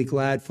exceedingly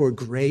glad, for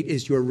great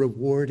is your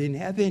reward in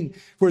heaven.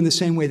 For in the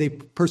same way they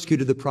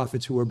persecuted the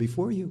prophets who were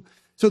before you.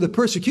 So the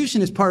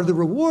persecution is part of the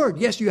reward.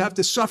 Yes, you have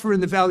to suffer in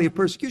the valley of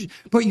persecution,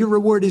 but your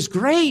reward is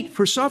great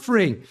for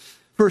suffering.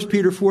 1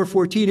 Peter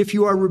 4:14, if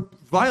you are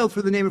reviled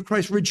for the name of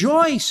Christ,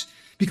 rejoice,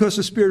 because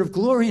the Spirit of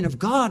glory and of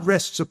God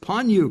rests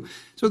upon you.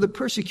 So the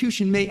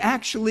persecution may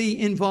actually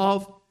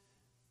involve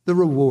the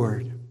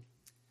reward.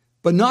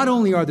 But not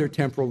only are there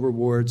temporal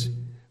rewards,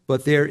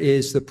 but there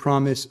is the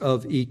promise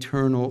of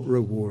eternal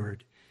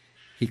reward.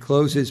 He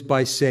closes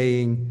by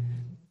saying,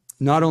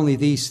 not only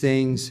these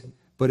things,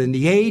 but in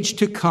the age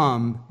to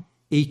come,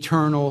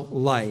 eternal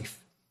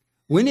life.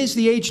 When is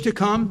the age to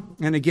come?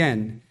 And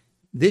again,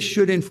 this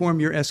should inform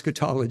your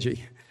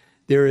eschatology.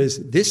 There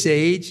is this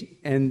age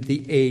and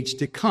the age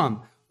to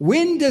come.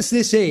 When does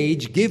this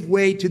age give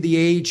way to the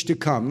age to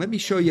come? Let me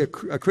show you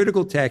a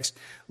critical text,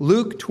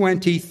 Luke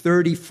 20,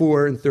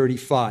 34 and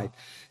 35.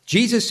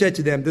 Jesus said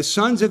to them, the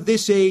sons of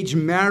this age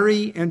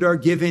marry and are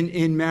given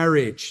in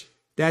marriage.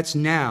 That's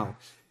now.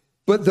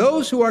 But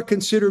those who are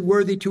considered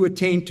worthy to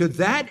attain to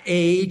that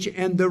age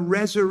and the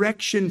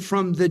resurrection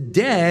from the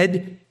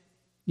dead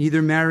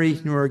neither marry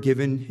nor are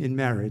given in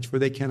marriage, for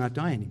they cannot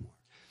die anymore.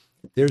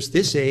 There's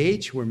this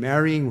age, we're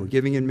marrying, we're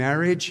giving in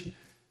marriage.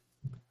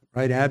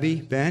 Right,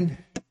 Abby, Ben?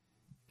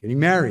 Getting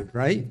married,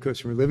 right?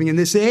 Because we're living in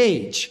this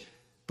age.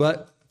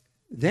 But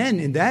then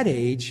in that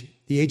age,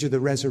 the age of the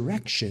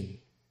resurrection,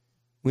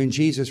 when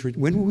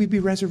will we be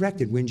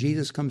resurrected? When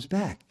Jesus comes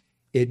back.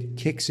 It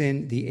kicks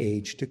in the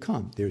age to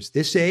come. There's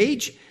this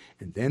age,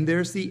 and then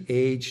there's the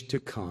age to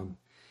come.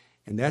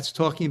 And that's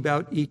talking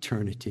about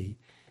eternity.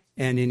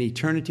 And in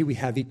eternity, we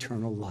have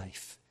eternal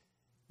life.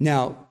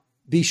 Now,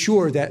 be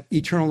sure that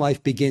eternal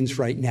life begins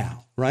right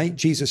now, right?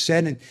 Jesus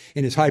said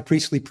in his high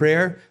priestly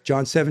prayer,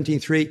 John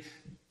 17:3,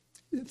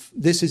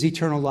 this is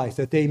eternal life,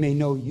 that they may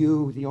know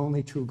you, the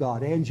only true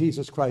God, and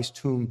Jesus Christ,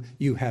 whom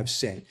you have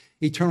sent.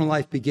 Eternal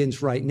life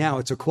begins right now.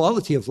 It's a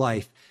quality of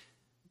life.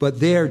 But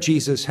there,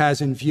 Jesus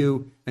has in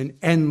view an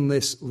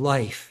endless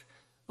life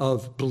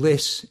of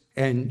bliss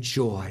and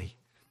joy.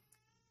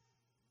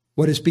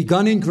 What is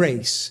begun in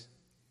grace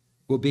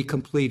will be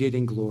completed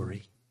in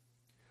glory.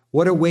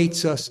 What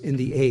awaits us in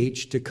the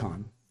age to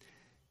come?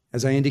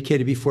 As I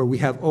indicated before, we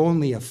have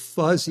only a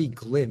fuzzy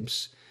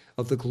glimpse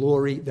of the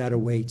glory that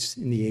awaits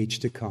in the age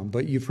to come.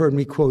 But you've heard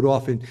me quote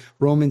often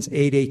Romans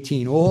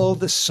 8:18, all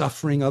the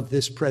suffering of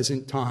this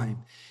present time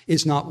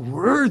is not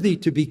worthy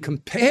to be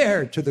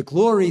compared to the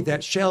glory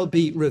that shall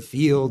be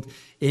revealed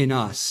in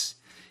us.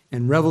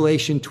 And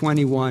Revelation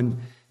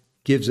 21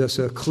 gives us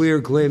a clear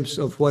glimpse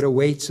of what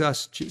awaits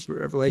us.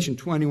 Revelation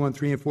 21,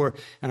 3 and 4.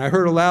 And I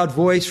heard a loud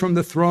voice from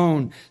the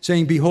throne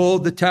saying,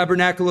 behold, the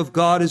tabernacle of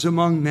God is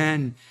among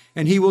men,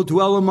 and he will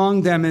dwell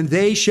among them, and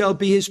they shall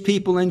be his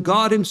people, and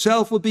God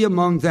himself will be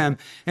among them,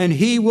 and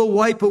he will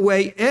wipe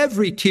away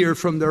every tear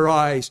from their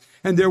eyes.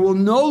 And there will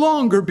no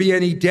longer be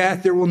any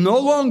death. There will no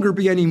longer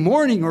be any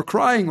mourning or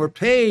crying or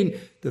pain.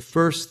 The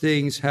first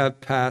things have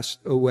passed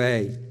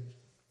away.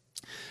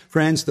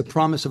 Friends, the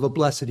promise of a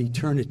blessed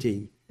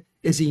eternity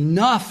is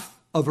enough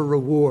of a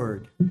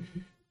reward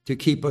to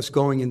keep us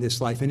going in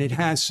this life. And it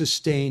has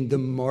sustained the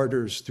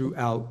martyrs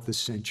throughout the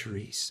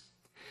centuries.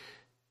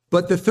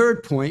 But the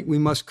third point we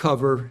must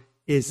cover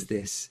is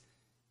this.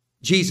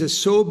 Jesus'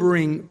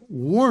 sobering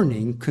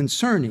warning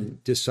concerning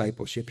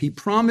discipleship. He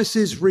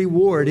promises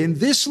reward in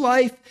this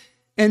life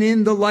and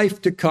in the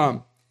life to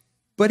come.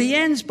 But he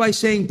ends by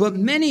saying, but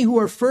many who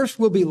are first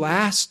will be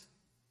last,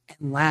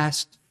 and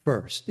last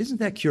first. Isn't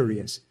that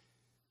curious?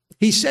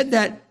 He said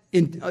that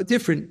in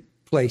different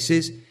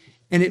places,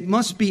 and it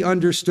must be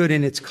understood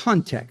in its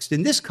context.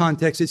 In this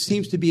context, it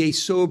seems to be a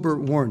sober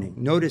warning.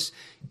 Notice,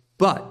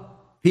 but,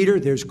 Peter,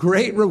 there's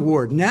great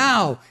reward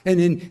now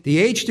and in the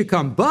age to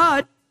come.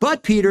 But,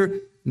 Peter,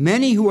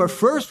 many who are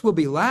first will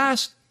be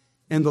last,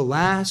 and the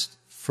last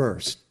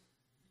first.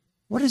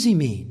 What does he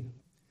mean?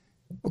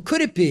 Well,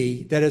 could it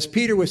be that as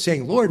Peter was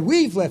saying, Lord,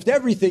 we've left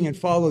everything and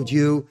followed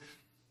you,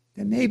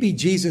 that maybe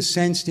Jesus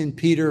sensed in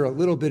Peter a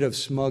little bit of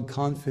smug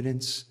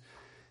confidence,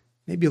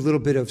 maybe a little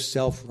bit of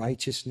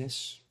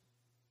self-righteousness?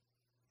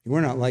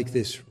 We're not like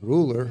this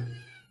ruler.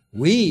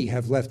 We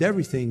have left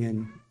everything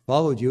and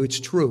followed you. It's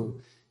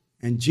true.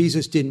 And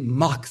Jesus didn't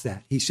mock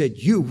that. He said,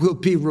 you will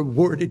be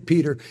rewarded,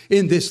 Peter,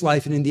 in this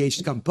life and in the age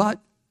to come.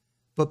 But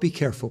be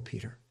careful,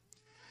 Peter.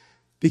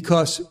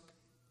 Because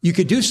you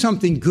could do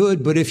something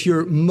good, but if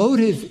your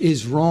motive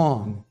is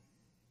wrong,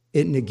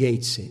 it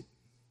negates it.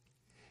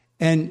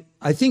 And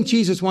I think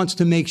Jesus wants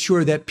to make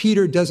sure that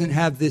Peter doesn't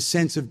have this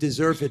sense of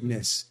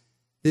deservedness,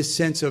 this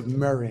sense of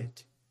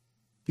merit.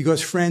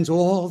 Because, friends,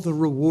 all the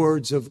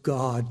rewards of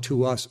God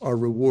to us are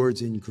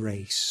rewards in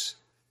grace.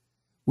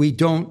 We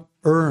don't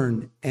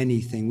earn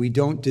anything. We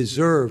don't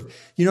deserve.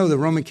 You know, the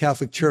Roman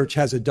Catholic Church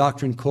has a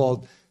doctrine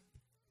called,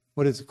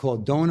 what is it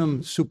called?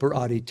 Donum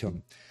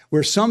superadditum,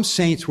 where some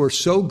saints were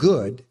so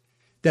good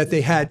that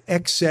they had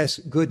excess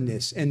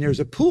goodness. And there's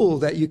a pool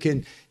that you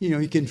can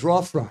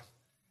draw from.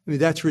 I mean,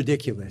 that's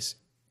ridiculous.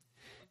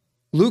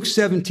 Luke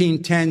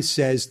 17:10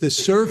 says, the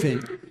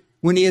servant,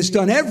 when he has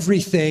done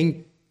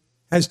everything,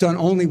 has done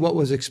only what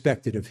was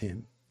expected of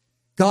him.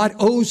 God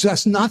owes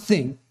us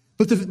nothing.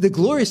 But the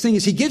glorious thing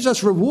is he gives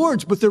us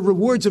rewards, but they're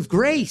rewards of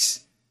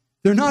grace.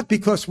 They're not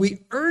because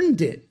we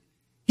earned it.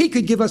 He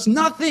could give us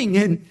nothing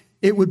and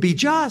it would be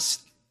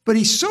just. But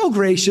he's so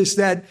gracious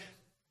that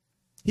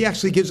he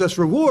actually gives us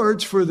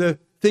rewards for the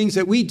things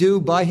that we do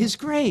by his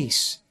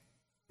grace.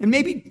 And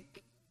maybe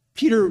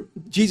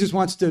Jesus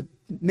wants to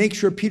make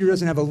sure Peter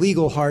doesn't have a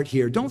legal heart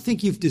here. Don't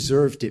think you've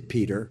deserved it,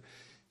 Peter.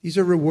 These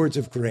are rewards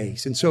of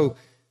grace. And so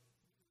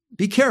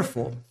be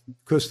careful,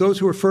 because those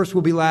who are first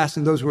will be last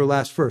and those who are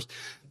last first.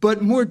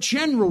 But more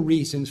general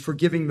reasons for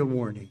giving the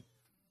warning.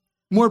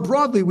 More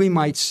broadly, we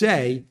might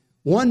say,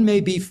 one may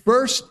be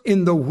first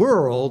in the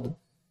world,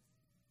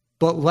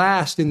 but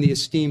last in the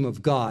esteem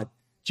of God.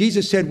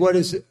 Jesus said, what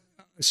is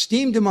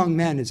esteemed among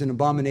men is an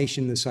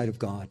abomination in the sight of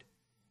God.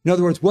 In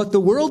other words, what the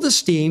world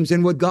esteems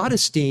and what God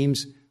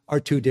esteems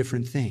are two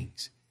different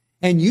things.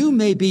 And you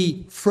may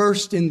be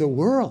first in the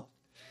world,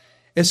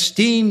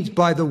 esteemed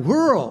by the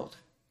world,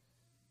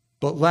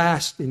 but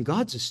last in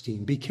God's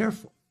esteem. Be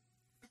careful.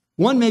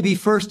 One may be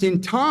first in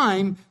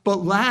time,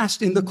 but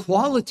last in the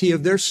quality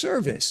of their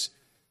service.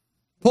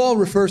 Paul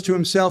refers to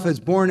himself as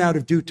born out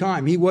of due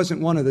time. He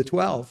wasn't one of the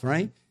 12,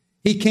 right?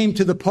 He came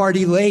to the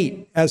party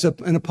late as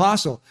an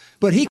apostle.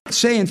 But he could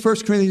say in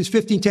 1 Corinthians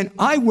 15:10,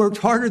 I worked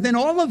harder than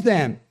all of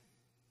them.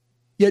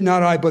 Yet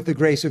not I, but the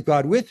grace of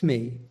God with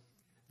me.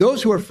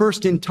 Those who are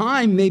first in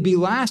time may be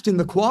last in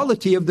the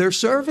quality of their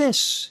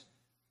service.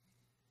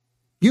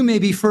 You may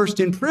be first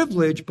in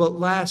privilege, but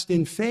last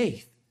in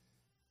faith.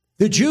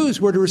 The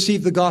Jews were to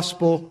receive the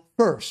gospel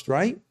first,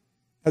 right?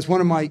 As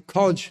one of my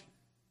college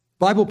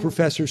Bible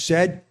professors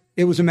said,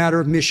 it was a matter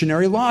of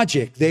missionary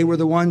logic. They were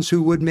the ones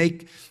who would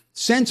make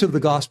sense of the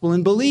gospel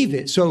and believe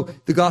it. So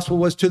the gospel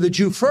was to the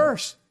Jew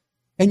first.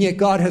 And yet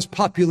God has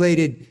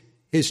populated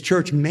his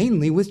church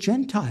mainly with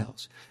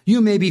Gentiles.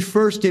 You may be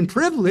first in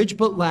privilege,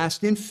 but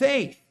last in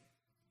faith.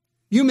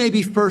 You may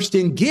be first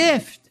in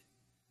gift,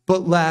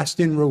 but last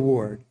in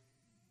reward.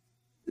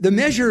 The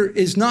measure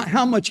is not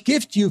how much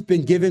gift you've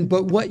been given,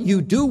 but what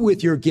you do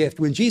with your gift.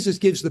 When Jesus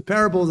gives the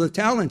parable of the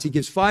talents, he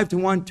gives 5 to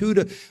one, 2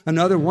 to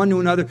another, 1 to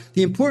another.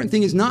 The important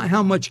thing is not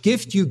how much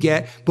gift you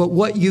get, but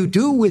what you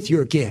do with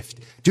your gift.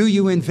 Do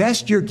you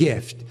invest your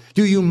gift?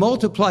 Do you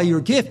multiply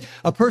your gift?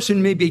 A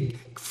person may be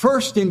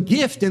first in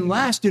gift and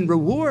last in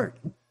reward.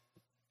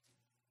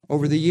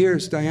 Over the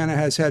years, Diana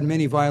has had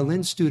many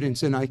violin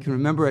students, and I can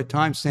remember at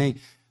times saying,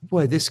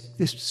 boy, this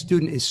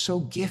student is so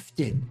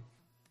gifted,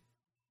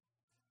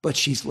 but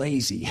she's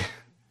lazy.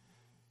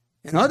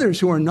 And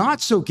others who are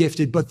not so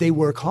gifted, but they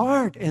work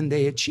hard and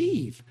they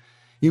achieve.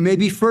 You may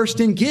be first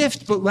in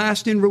gift, but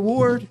last in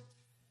reward.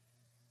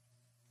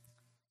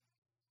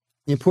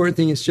 The important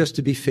thing is just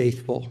to be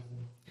faithful.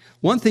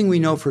 One thing we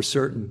know for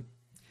certain,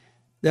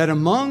 that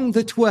among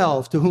the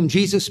 12 to whom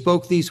Jesus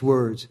spoke these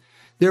words,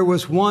 there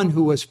was one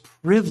who was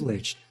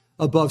privileged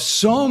above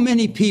so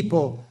many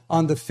people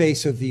on the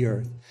face of the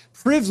earth.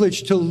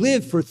 Privileged to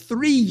live for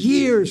 3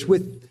 years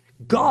with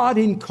God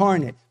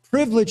incarnate.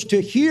 Privileged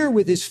to hear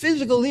with his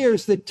physical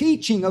ears the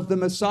teaching of the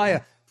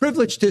Messiah.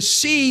 Privileged to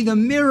see the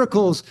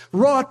miracles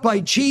wrought by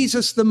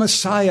Jesus the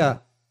Messiah.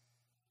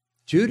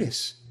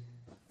 Judas.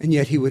 And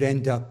yet he would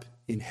end up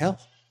in hell.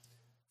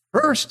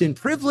 First in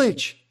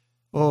privilege.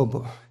 Oh,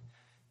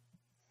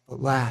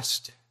 but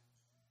last.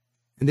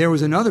 And there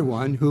was another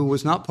one who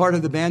was not part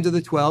of the band of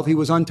the 12. He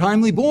was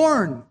untimely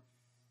born.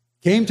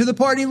 Came to the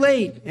party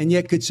late, and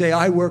yet could say,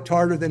 I worked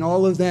harder than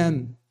all of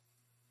them.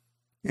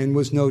 And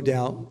was no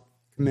doubt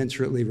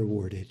commensurately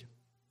rewarded.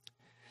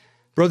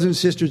 Brothers and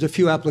sisters, a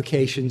few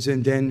applications,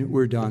 and then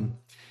we're done.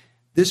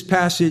 This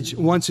passage,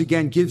 once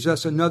again, gives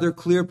us another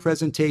clear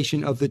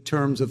presentation of the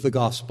terms of the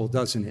gospel,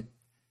 doesn't it?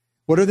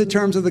 What are the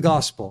terms of the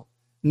gospel?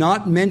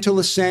 Not mental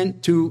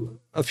assent to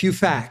a few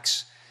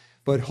facts,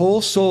 but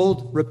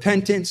whole-souled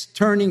repentance,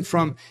 turning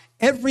from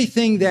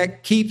everything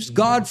that keeps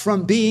God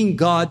from being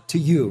God to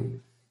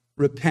you.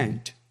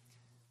 Repent.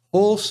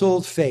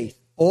 Whole-souled faith.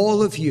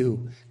 All of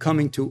you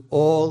coming to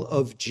all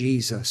of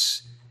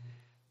Jesus.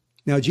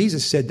 Now,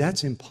 Jesus said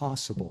that's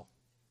impossible.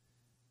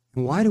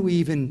 And why do we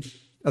even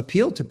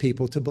appeal to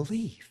people to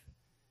believe?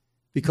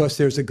 Because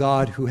there's a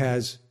God who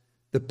has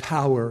the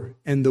power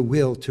and the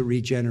will to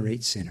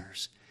regenerate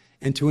sinners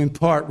and to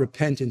impart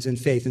repentance and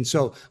faith. And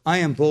so I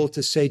am bold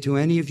to say to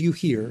any of you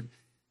here,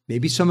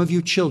 maybe some of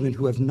you children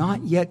who have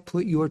not yet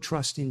put your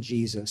trust in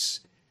Jesus,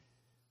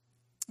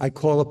 I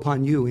call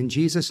upon you in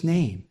Jesus'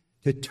 name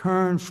to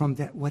turn from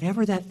that,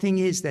 whatever that thing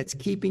is that's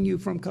keeping you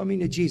from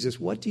coming to Jesus.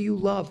 What do you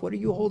love? What are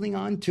you holding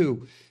on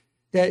to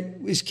that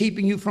is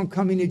keeping you from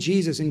coming to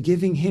Jesus and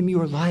giving him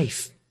your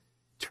life?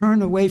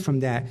 Turn away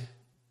from that.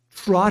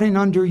 Trodden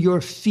under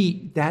your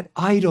feet, that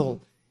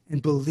idol,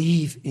 and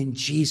believe in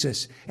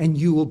Jesus, and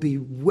you will be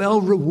well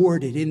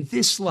rewarded in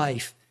this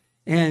life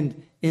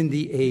and in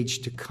the age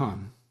to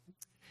come.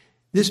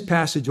 This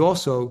passage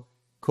also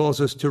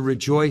calls us to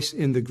rejoice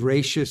in the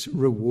gracious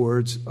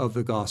rewards of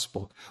the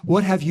gospel.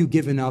 What have you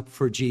given up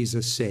for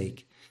Jesus'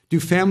 sake? Do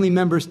family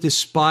members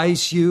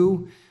despise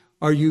you?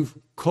 Are you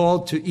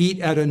called to eat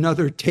at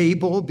another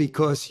table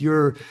because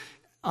you're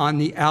on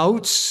the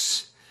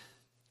outs?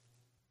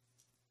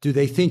 Do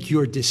they think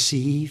you're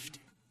deceived?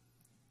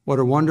 What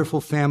a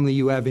wonderful family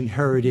you have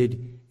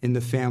inherited in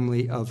the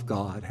family of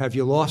God. Have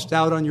you lost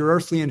out on your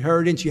earthly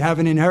inheritance? You have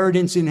an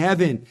inheritance in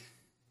heaven.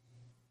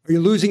 Are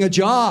you losing a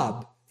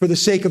job for the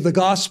sake of the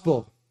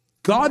gospel?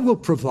 God will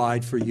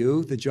provide for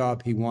you the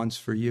job he wants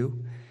for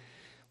you.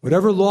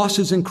 Whatever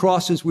losses and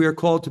crosses we are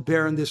called to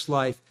bear in this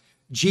life,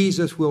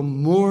 Jesus will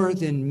more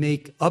than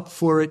make up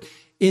for it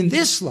in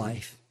this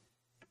life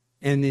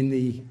and in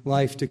the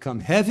life to come.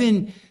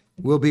 Heaven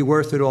will be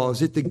worth it all.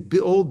 Is it the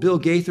old Bill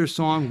Gaither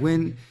song,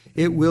 when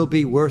it will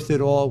be worth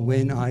it all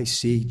when I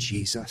see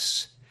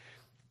Jesus?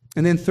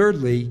 And then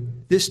thirdly,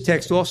 this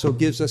text also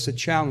gives us a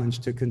challenge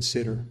to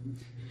consider.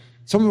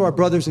 Some of our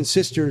brothers and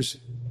sisters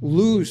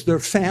lose their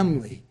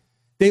family.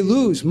 They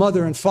lose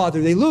mother and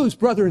father. They lose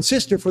brother and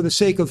sister for the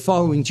sake of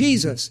following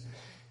Jesus.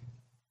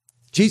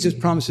 Jesus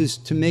promises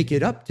to make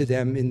it up to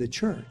them in the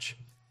church.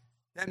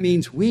 That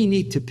means we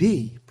need to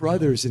be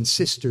brothers and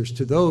sisters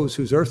to those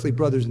whose earthly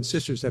brothers and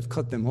sisters have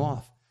cut them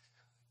off.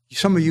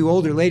 Some of you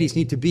older ladies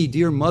need to be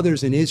dear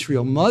mothers in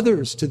Israel,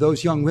 mothers to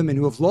those young women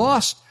who have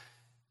lost,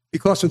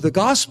 because of the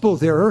gospel,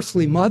 their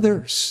earthly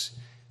mothers.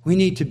 We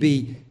need to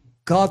be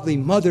godly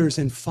mothers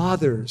and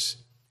fathers,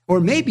 or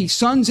maybe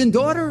sons and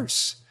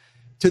daughters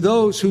to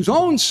those whose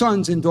own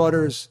sons and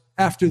daughters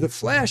after the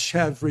flesh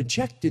have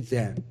rejected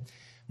them.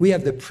 We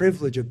have the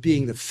privilege of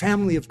being the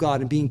family of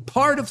God and being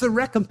part of the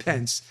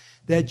recompense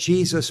that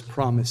Jesus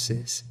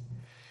promises.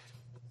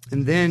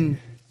 And then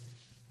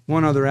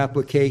one other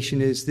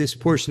application is this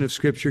portion of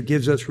Scripture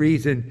gives us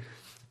reason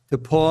to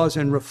pause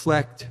and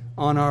reflect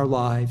on our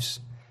lives.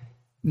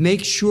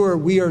 Make sure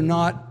we are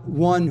not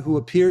one who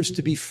appears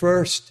to be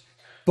first,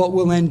 but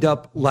will end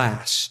up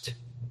last.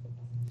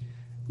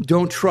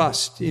 Don't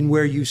trust in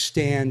where you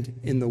stand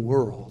in the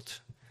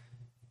world,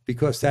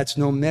 because that's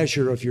no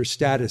measure of your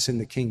status in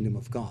the kingdom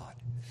of God.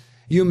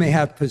 You may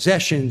have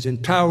possessions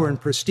and power and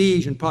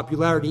prestige and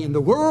popularity in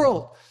the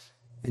world,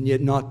 and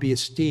yet not be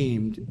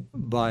esteemed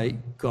by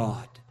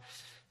God.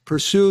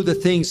 Pursue the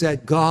things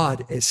that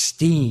God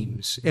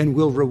esteems and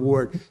will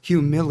reward: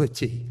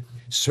 humility,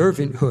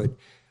 servanthood,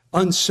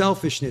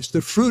 unselfishness,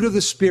 the fruit of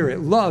the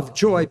Spirit, love,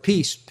 joy,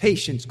 peace,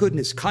 patience,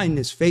 goodness,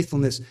 kindness,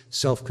 faithfulness,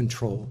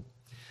 self-control.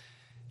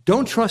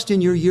 Don't trust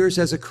in your years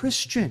as a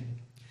Christian.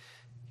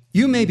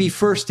 You may be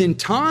first in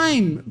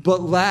time,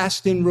 but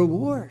last in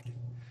reward.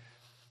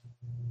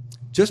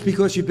 Just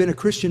because you've been a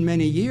Christian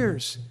many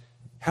years,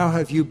 how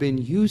have you been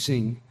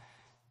using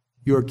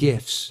your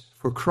gifts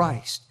for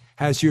Christ?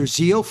 Has your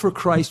zeal for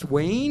Christ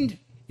waned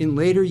in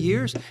later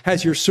years?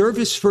 Has your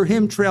service for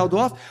him trailed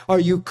off? Are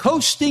you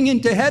coasting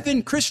into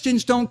heaven?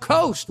 Christians don't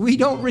coast. We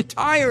don't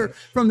retire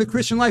from the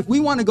Christian life. We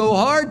want to go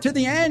hard to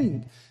the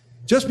end.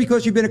 Just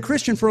because you've been a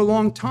Christian for a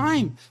long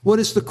time, what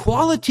is the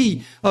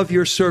quality of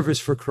your service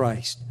for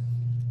Christ?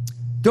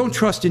 Don't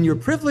trust in your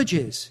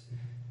privileges.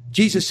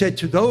 Jesus said,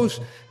 to those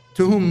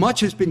to whom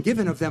much has been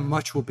given, of them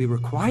much will be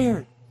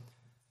required.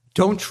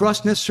 Don't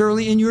trust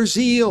necessarily in your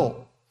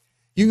zeal.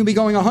 You can be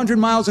going 100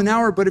 miles an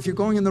hour, but if you're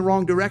going in the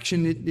wrong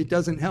direction, it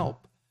doesn't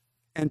help.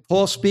 And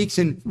Paul speaks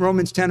in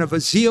Romans 10 of a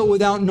zeal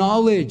without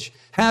knowledge.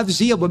 Have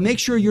zeal, but make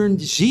sure your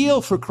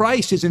zeal for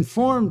Christ is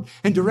informed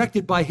and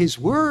directed by his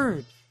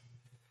word.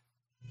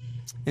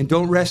 And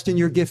don't rest in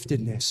your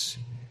giftedness.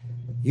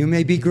 You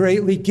may be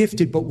greatly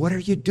gifted, but what are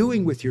you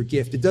doing with your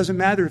gift? It doesn't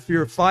matter if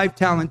you're a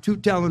 5-talent,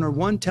 2-talent, or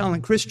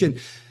 1-talent Christian.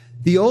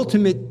 The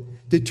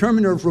ultimate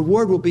determiner of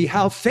reward will be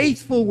how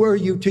faithful were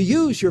you to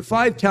use your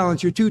 5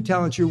 talents, your 2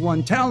 talents, your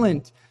 1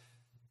 talent.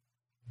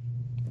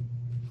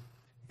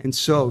 And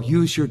so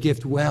use your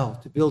gift well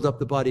to build up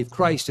the body of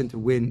Christ and to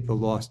win the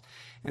lost.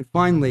 And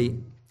finally,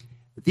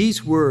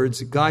 these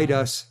words guide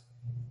us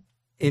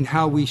in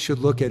how we should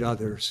look at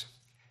others.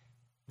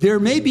 There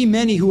may be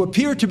many who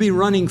appear to be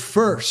running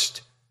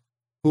first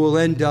who will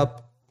end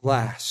up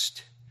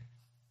last.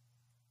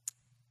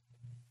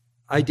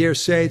 I dare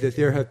say that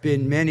there have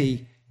been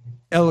many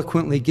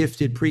eloquently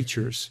gifted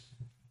preachers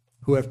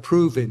who have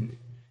proven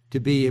to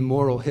be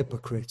immoral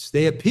hypocrites.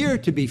 They appear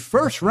to be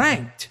first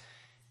ranked,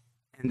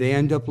 and they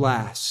end up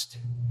last.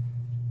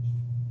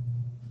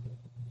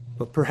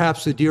 But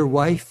perhaps a dear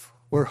wife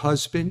or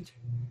husband,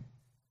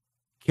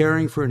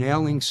 caring for an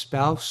ailing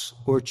spouse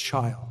or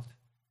child,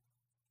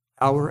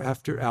 hour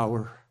after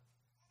hour,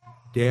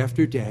 day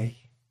after day,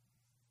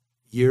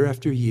 year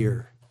after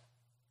year,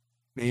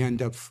 may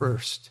end up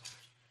first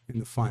in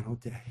the final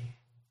day.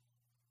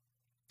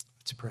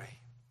 Let's pray.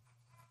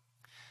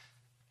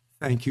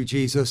 Thank you,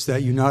 Jesus,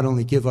 that you not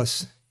only give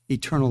us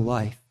eternal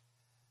life,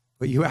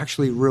 but you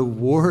actually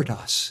reward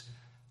us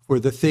for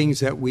the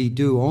things that we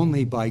do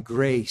only by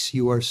grace.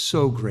 You are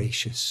so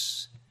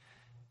gracious.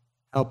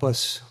 Help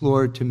us,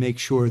 Lord, to make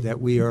sure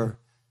that we don't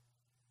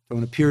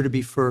appear to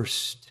be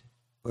first,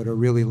 but are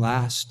really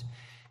last.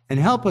 And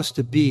help us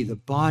to be the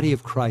body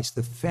of Christ,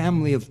 the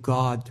family of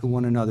God to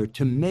one another,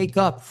 to make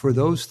up for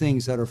those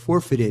things that are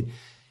forfeited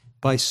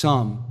by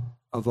some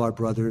of our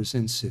brothers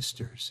and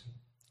sisters.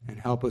 And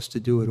help us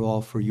to do it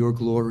all for your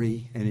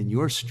glory and in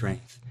your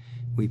strength,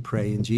 we pray in Jesus' name.